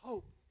this is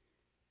hope.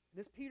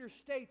 And this, Peter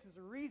states, is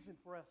a reason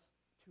for us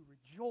to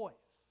rejoice.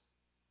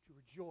 To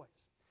rejoice.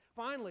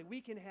 Finally, we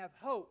can have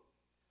hope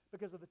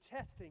because of the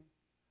testing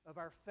of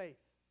our faith.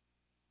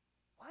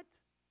 What?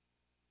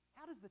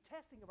 How does the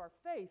testing of our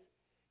faith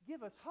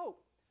give us hope?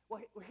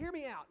 Well, hear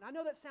me out. And I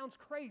know that sounds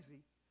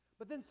crazy,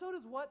 but then so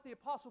does what the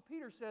Apostle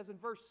Peter says in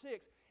verse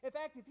 6. In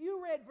fact, if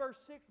you read verse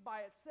 6 by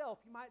itself,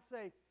 you might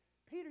say,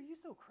 Peter, you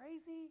so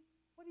crazy?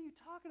 What are you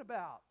talking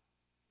about?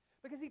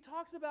 Because he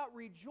talks about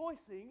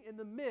rejoicing in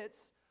the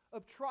midst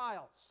of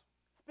trials.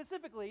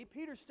 Specifically,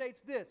 Peter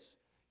states this: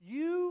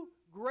 you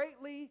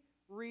greatly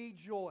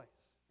rejoice.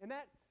 And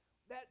that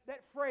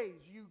That phrase,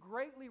 you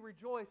greatly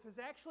rejoice, is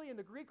actually in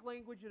the Greek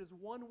language, it is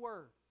one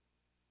word.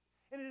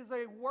 And it is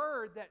a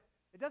word that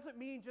it doesn't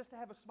mean just to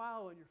have a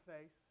smile on your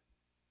face.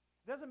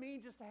 It doesn't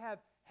mean just to have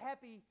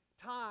happy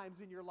times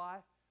in your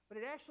life, but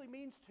it actually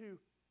means to,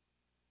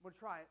 I'm going to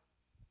try it,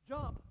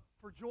 jump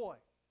for joy.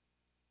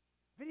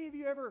 Have any of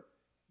you ever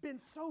been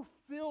so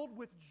filled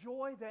with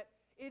joy that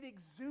it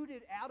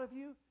exuded out of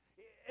you?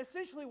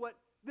 Essentially what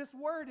this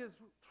word is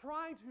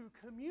trying to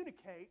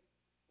communicate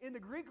in the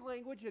Greek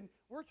language, and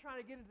we're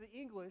trying to get into the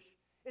English,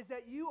 is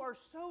that you are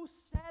so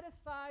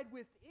satisfied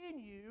within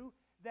you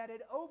that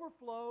it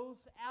overflows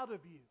out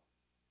of you.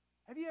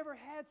 Have you ever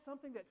had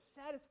something that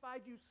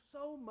satisfied you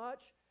so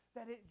much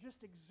that it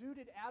just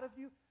exuded out of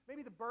you?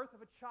 Maybe the birth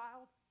of a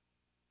child.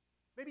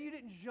 Maybe you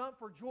didn't jump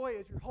for joy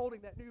as you're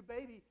holding that new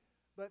baby,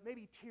 but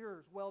maybe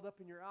tears welled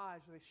up in your eyes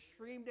or they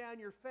streamed down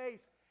your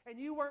face. And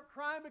you weren't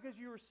crying because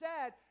you were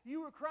sad.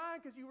 You were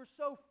crying because you were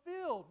so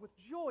filled with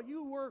joy.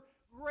 You were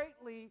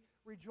greatly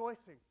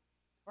rejoicing.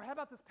 Or how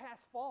about this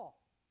past fall?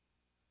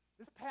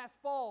 This past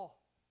fall,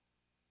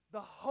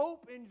 the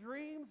hope and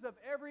dreams of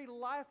every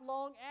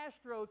lifelong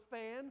Astros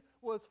fan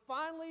was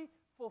finally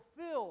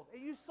fulfilled.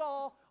 And you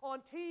saw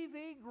on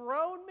TV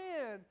grown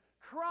men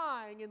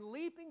crying and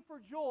leaping for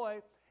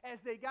joy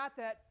as they got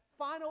that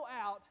final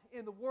out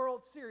in the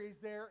World Series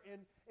there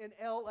in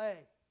L.A.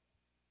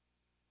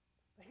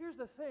 But here's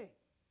the thing,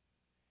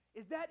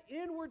 is that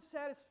inward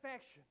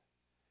satisfaction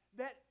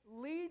that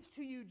leads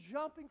to you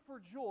jumping for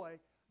joy,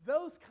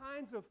 those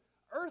kinds of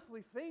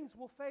earthly things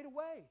will fade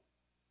away.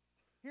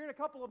 Here in a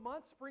couple of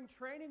months, spring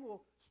training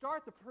will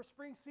start, the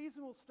spring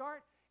season will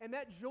start, and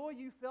that joy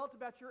you felt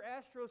about your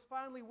Astros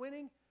finally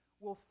winning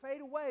will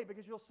fade away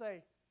because you'll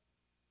say,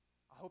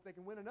 I hope they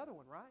can win another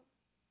one, right?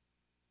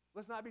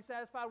 Let's not be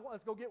satisfied,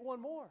 let's go get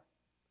one more.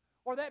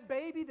 Or that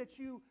baby that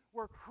you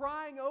were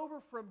crying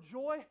over from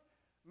joy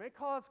may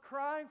cause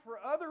crying for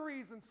other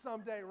reasons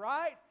someday,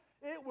 right?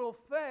 It will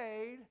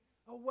fade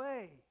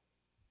away.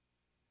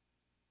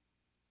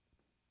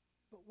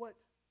 But what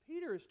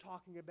Peter is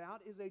talking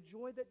about is a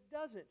joy that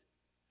doesn't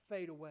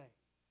fade away.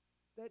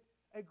 That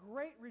a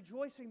great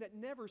rejoicing that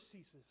never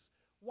ceases.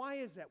 Why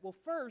is that? Well,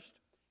 first,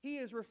 he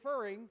is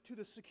referring to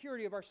the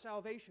security of our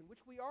salvation, which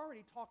we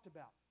already talked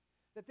about.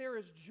 That there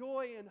is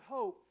joy and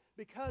hope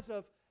because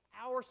of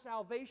our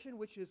salvation,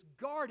 which is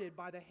guarded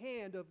by the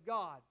hand of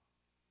God.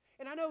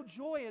 And I know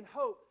joy and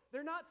hope,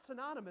 they're not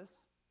synonymous.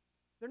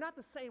 They're not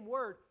the same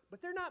word,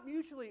 but they're not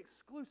mutually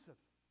exclusive.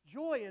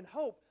 Joy and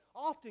hope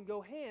often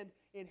go hand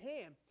in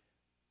hand.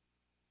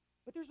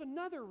 But there's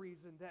another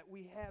reason that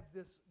we have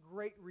this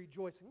great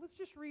rejoicing. Let's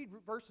just read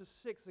verses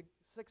 6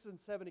 and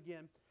 7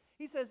 again.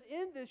 He says,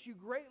 in this you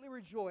greatly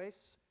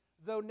rejoice,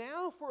 though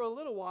now for a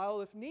little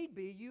while, if need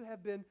be, you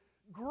have been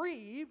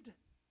grieved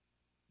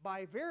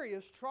by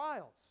various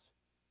trials,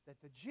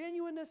 that the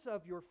genuineness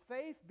of your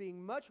faith,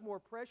 being much more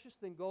precious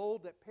than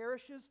gold that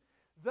perishes,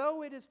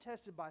 though it is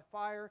tested by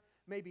fire,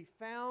 may be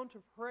found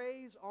to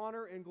praise,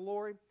 honor, and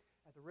glory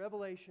at the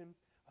revelation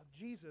of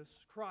Jesus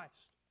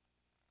Christ.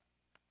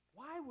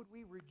 Why would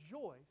we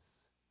rejoice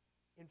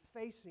in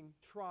facing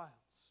trials,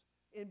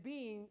 in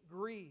being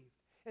grieved?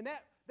 And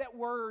that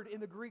word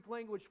in the Greek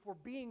language for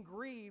being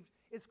grieved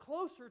is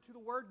closer to the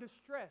word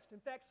distressed. In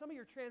fact, some of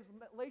your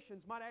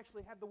translations might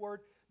actually have the word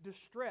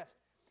distressed.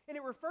 And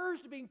it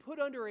refers to being put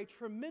under a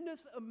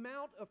tremendous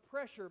amount of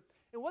pressure.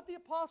 And what the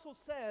apostle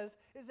says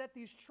is that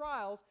these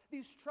trials,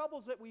 these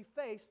troubles that we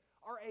face,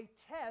 are a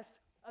test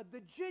of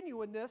the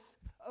genuineness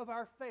of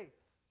our faith.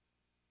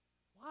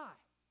 Why?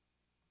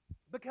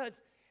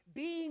 Because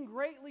being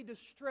greatly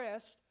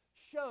distressed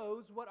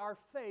shows what our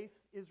faith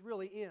is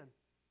really in.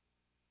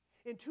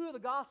 In two of the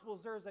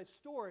Gospels, there's a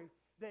story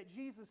that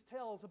Jesus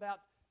tells about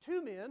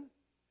two men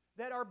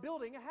that are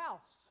building a house.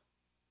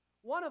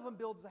 One of them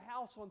builds a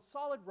house on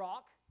solid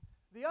rock.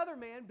 The other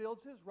man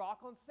builds his rock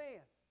on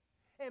sand.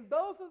 And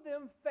both of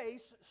them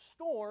face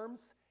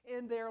storms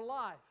in their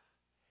life.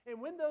 And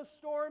when those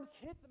storms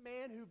hit the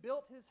man who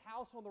built his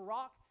house on the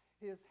rock,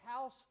 his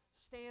house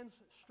stands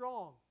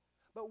strong.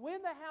 But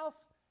when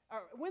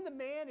the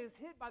man is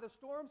hit by the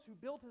storms who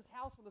built his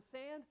house on the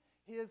sand,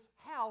 his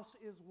house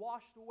is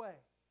washed away.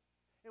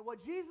 And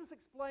what Jesus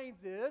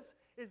explains is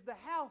the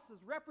house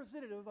is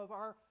representative of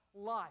our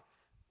life.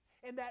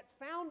 And that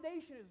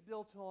foundation is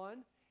built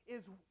on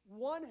is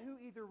one who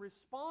either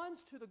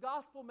responds to the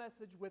gospel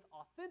message with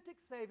authentic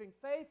saving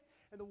faith,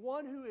 and the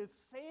one who is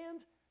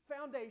sand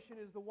foundation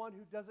is the one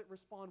who doesn't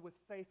respond with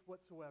faith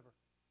whatsoever.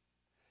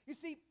 You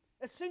see,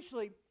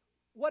 essentially,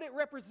 what it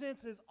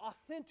represents is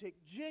authentic,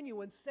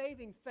 genuine,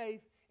 saving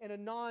faith and a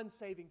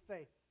non-saving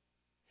faith.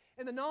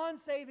 And the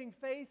non-saving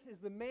faith is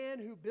the man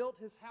who built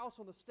his house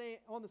on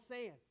the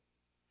sand.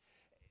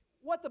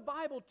 What the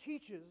Bible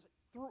teaches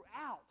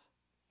throughout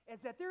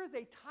is that there is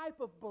a type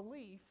of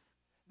belief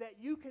that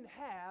you can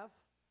have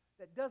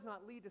that does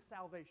not lead to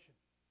salvation.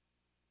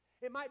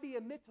 It might be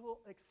a mental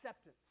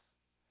acceptance.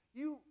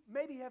 You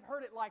maybe have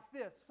heard it like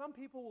this. Some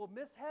people will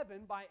miss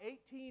heaven by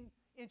 18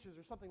 inches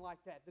or something like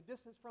that, the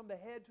distance from the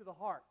head to the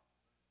heart.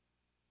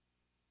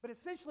 But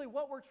essentially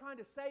what we're trying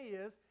to say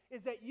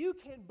is that you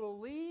can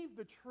believe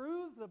the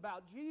truths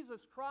about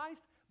Jesus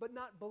Christ, but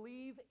not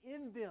believe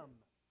in them.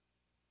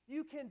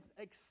 You can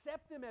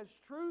accept them as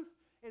truth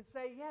and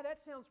say, yeah, that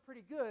sounds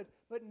pretty good,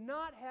 but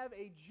not have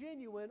a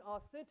genuine,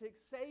 authentic,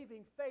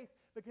 saving faith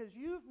because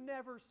you've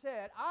never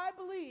said, I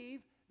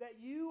believe that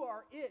you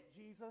are it,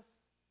 Jesus.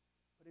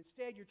 But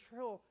instead you're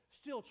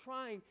still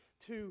trying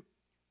to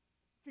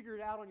figure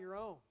it out on your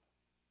own.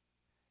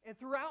 And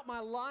throughout my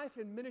life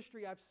and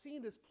ministry, I've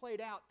seen this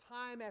played out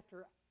time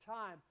after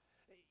time.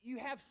 You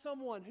have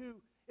someone who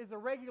is a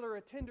regular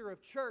attender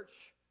of church.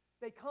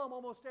 They come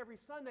almost every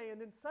Sunday, and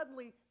then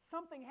suddenly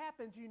something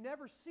happens. You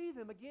never see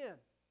them again.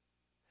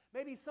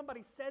 Maybe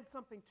somebody said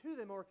something to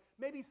them, or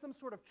maybe some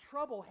sort of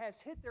trouble has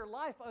hit their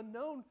life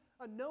unknowing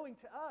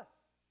to us.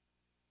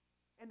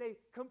 And they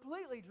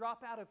completely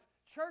drop out of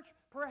church.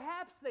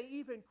 Perhaps they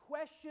even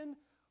question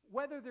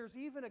whether there's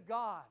even a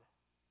God.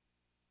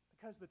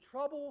 Because the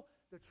trouble,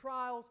 the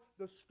trials,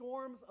 the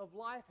storms of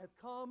life have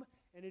come,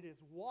 and it has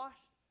washed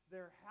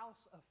their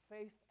house of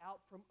faith out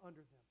from under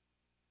them.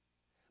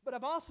 But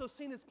I've also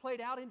seen this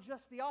played out in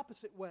just the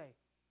opposite way.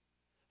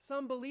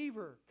 Some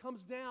believer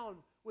comes down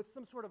with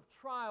some sort of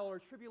trial or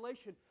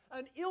tribulation,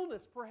 an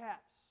illness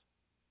perhaps.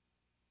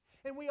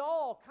 And we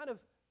all kind of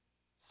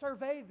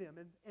survey them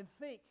and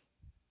think,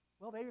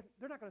 well,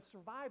 they're not going to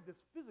survive this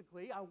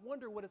physically. I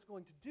wonder what it's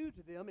going to do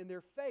to them in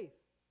their faith.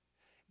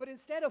 But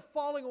instead of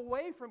falling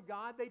away from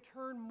God, they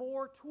turn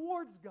more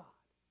towards God.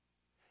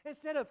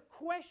 Instead of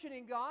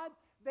questioning God,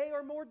 they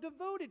are more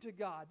devoted to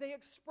God. They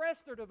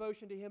express their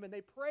devotion to Him and they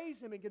praise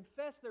Him and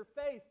confess their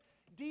faith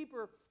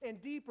deeper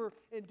and deeper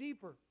and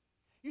deeper.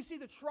 You see,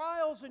 the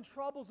trials and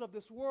troubles of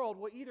this world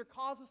will either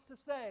cause us to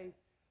say,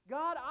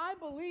 God, I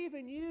believe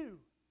in you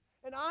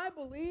and I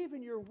believe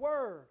in your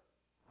word.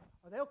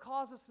 Or they'll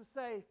cause us to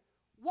say,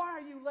 why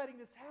are you letting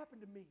this happen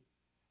to me?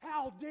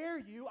 How dare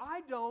you?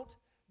 I don't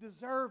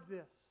deserve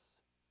this.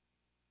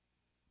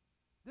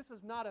 This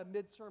is not a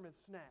mid-sermon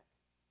snack.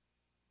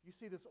 You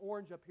see this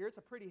orange up here. It's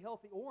a pretty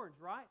healthy orange,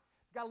 right?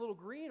 It's got a little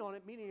green on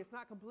it, meaning it's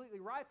not completely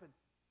ripened.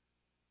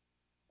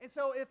 And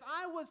so if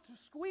I was to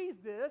squeeze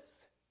this,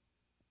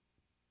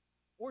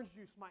 orange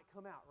juice might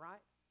come out, right?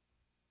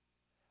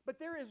 But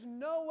there is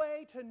no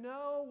way to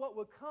know what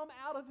will come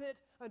out of it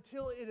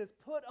until it is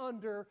put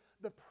under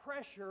the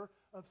pressure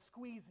of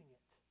squeezing it.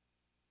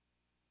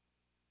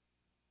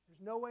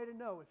 There's no way to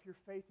know if your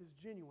faith is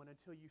genuine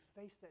until you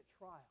face that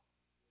trial.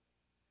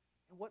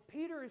 And what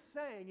Peter is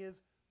saying is,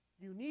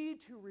 you need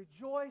to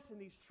rejoice in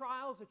these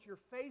trials that you're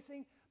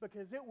facing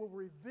because it will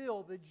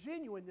reveal the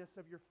genuineness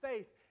of your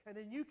faith. And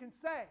then you can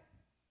say,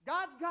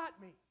 God's got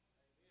me.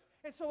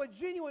 And so a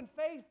genuine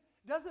faith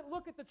doesn't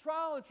look at the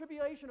trial and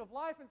tribulation of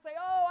life and say,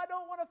 oh, I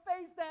don't want to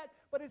face that.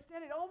 But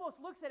instead it almost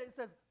looks at it and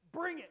says,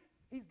 bring it.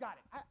 He's got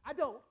it. I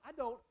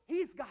don't.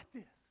 He's got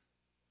this.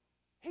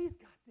 He's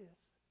got this.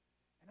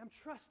 And I'm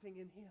trusting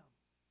in Him.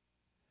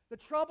 The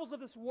troubles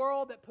of this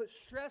world that put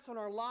stress on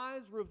our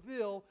lives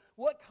reveal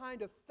what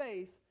kind of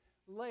faith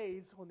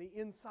lays on the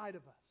inside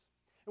of us.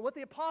 And what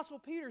the Apostle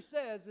Peter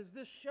says is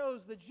this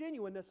shows the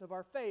genuineness of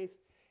our faith,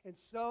 and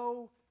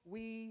so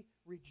we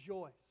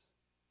rejoice.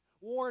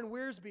 Warren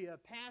Wiersbe, a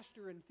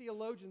pastor and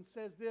theologian,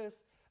 says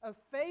this, a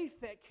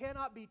faith that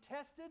cannot be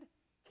tested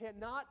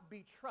cannot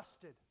be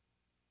trusted.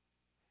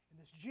 And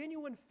this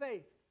genuine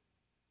faith,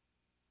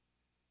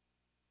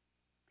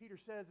 Peter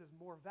says, is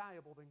more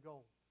valuable than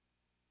gold.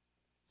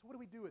 So what do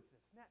we do with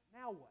this?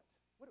 Now what?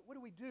 What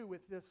do we do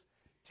with this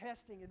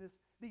testing and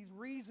these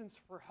reasons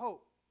for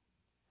hope?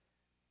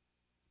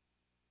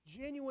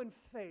 Genuine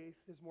faith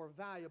is more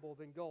valuable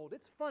than gold.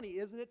 It's funny,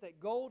 isn't it, that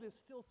gold is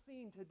still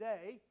seen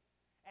today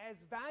as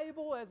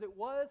valuable as it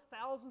was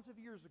thousands of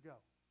years ago.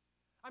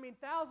 I mean,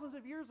 thousands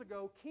of years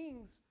ago,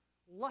 kings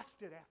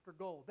lusted after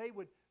gold. They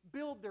would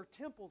build their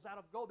temples out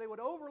of gold. They would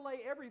overlay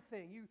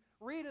everything. You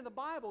read in the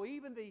Bible,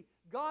 even the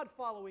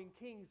God-following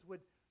kings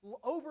would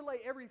overlay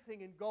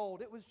everything in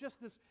gold. It was just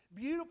this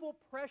beautiful,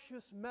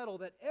 precious metal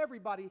that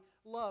everybody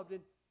loved.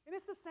 And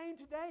it's the same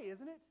today,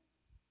 isn't it?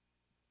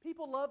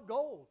 People love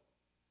gold.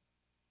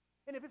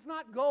 And if it's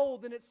not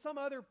gold, then it's some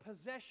other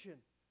possession,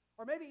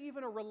 or maybe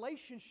even a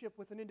relationship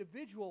with an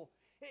individual.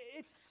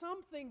 It's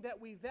something that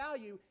we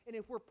value, and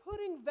if we're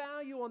putting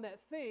value on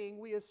that thing,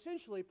 we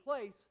essentially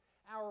place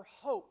our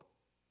hope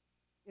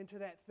into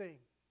that thing.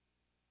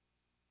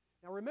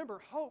 Now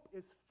remember, hope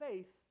is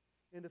faith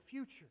in the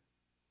future.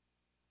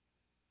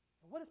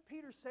 And what does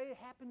Peter say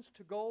happens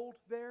to gold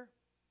there?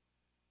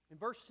 In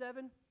verse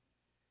 7,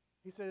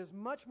 he says,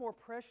 much more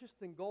precious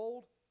than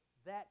gold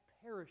that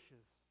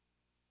perishes.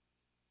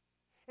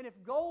 And if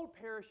gold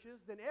perishes,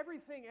 then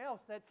everything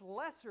else that's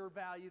lesser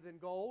value than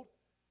gold,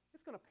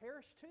 it's going to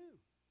perish too.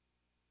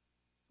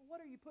 So what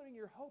are you putting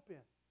your hope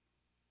in?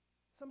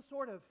 Some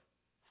sort of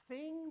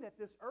thing that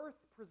this earth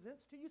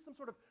presents to you? Some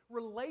sort of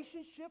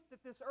relationship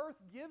that this earth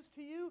gives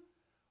to you?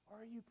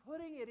 Or are you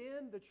putting it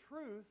in the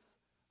truths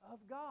of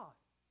God?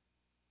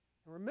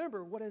 And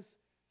remember, what has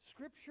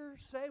Scripture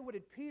say? What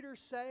did Peter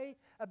say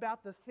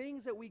about the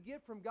things that we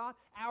get from God?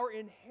 Our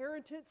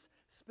inheritance,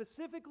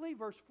 specifically,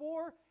 verse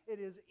 4, it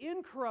is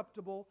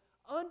incorruptible,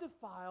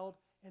 undefiled,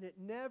 and it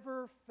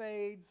never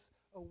fades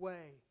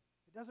away.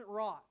 It doesn't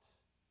rot.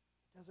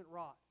 It doesn't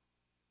rot.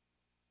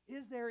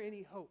 Is there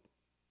any hope?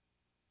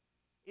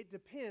 It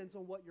depends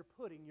on what you're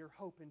putting your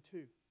hope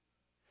into.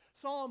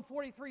 Psalm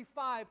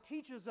 43:5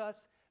 teaches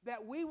us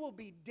that we will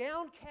be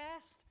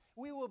downcast,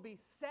 we will be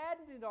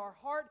saddened in our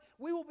heart,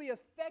 we will be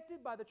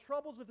affected by the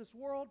troubles of this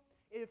world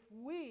if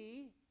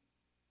we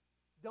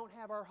don't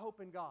have our hope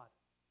in God.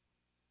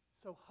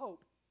 So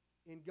hope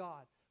in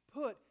God.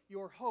 Put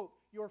your hope,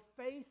 your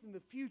faith in the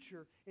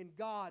future in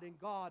God and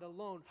God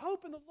alone.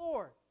 Hope in the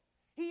Lord.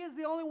 He is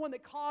the only one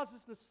that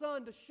causes the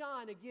sun to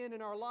shine again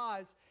in our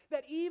lives,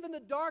 that even the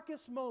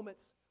darkest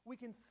moments we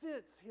can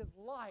sense His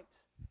light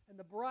and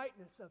the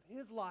brightness of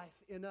His life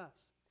in us.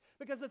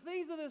 Because the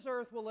things of this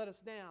earth will let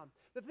us down.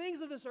 The things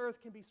of this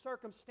earth can be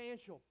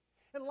circumstantial.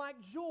 And like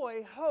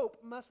joy, hope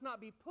must not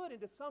be put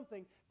into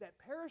something that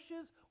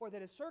perishes or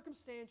that is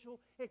circumstantial.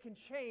 It can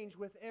change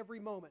with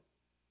every moment.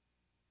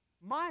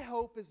 My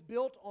hope is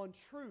built on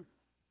truth.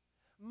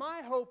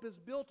 My hope is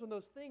built on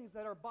those things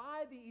that are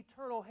by the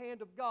eternal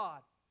hand of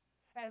God.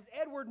 As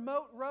Edward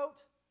Mote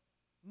wrote,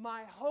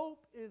 my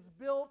hope is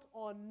built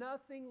on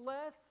nothing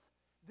less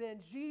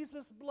than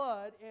Jesus'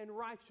 blood and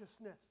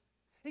righteousness.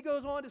 He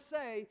goes on to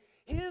say,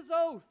 His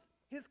oath,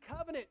 His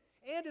covenant,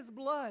 and His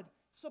blood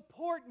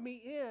support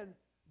me in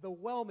the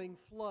whelming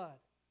flood.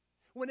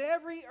 When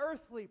every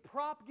earthly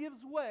prop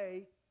gives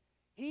way,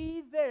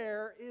 He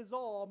there is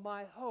all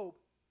my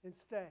hope and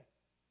stay.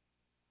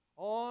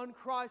 On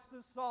Christ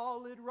the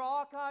solid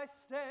rock I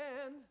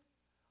stand,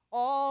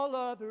 all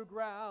other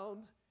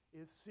ground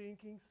is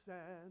sinking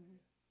sand.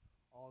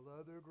 All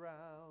other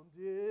ground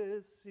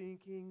is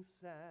sinking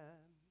sand.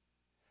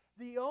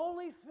 The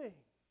only thing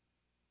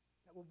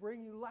that will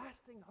bring you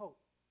lasting hope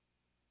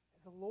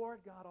is the Lord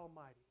God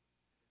Almighty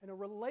and a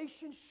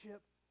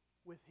relationship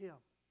with Him.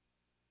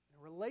 And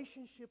a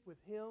relationship with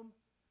Him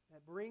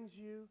that brings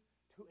you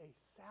to a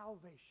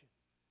salvation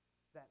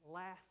that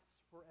lasts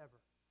forever.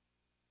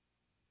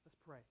 Let's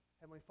pray.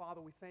 Heavenly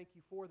Father, we thank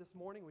You for this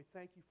morning. We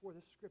thank You for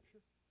this Scripture.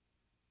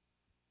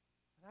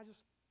 And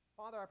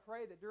Father, I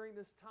pray that during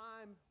this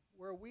time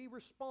where we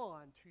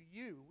respond to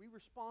You, we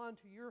respond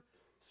to Your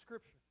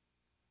Scripture,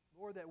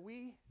 Lord, that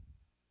we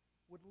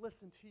would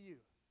listen to You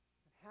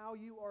and how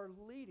You are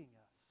leading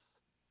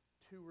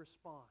us to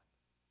respond.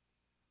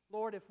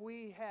 Lord, if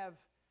we have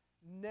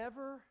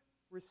never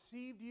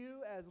received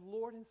You as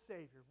Lord and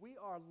Savior, we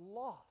are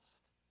lost.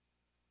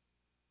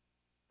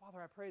 Father,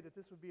 I pray that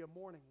this would be a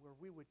morning where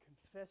we would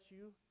confess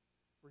You,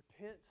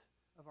 repent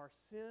of our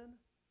sin,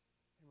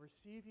 and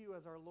receive You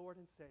as our Lord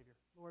and Savior.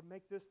 Lord,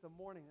 make this the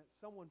morning that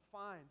someone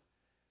finds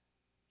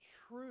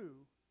true,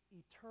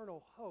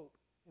 eternal hope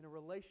in a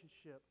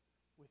relationship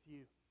with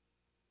You.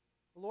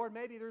 Lord,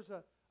 maybe there's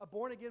a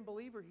born-again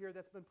believer here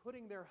that's been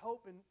putting their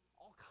hope in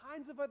all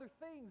kinds of other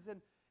things, and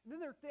then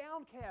they're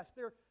downcast.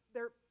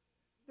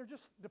 They're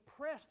just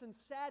depressed and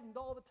saddened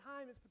all the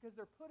time. It's because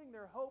they're putting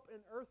their hope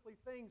in earthly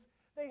things.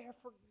 They have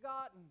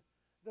forgotten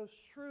those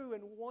true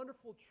and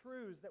wonderful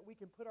truths that we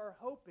can put our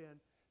hope in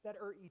that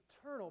are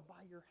eternal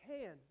by Your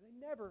hand. They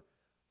never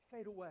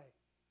fade away.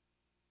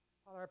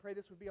 Father, I pray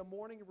this would be a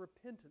morning of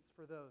repentance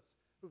for those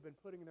who've been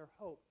putting their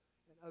hope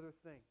in other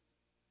things.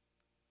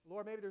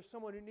 Lord, maybe there's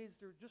someone who needs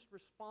to just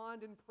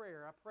respond in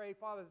prayer. I pray,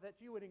 Father, that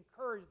You would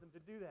encourage them to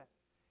do that,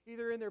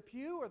 either in their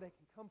pew or they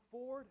can come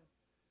forward.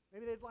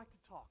 Maybe they'd like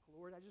to talk.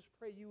 Lord, I just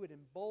pray You would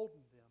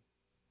embolden them.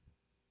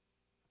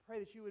 I pray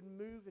that You would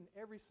move in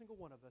every single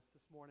one of us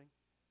this morning,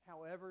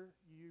 however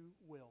You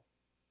will.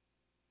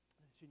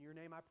 And it's in Your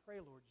name I pray,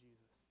 Lord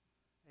Jesus.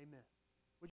 Amen.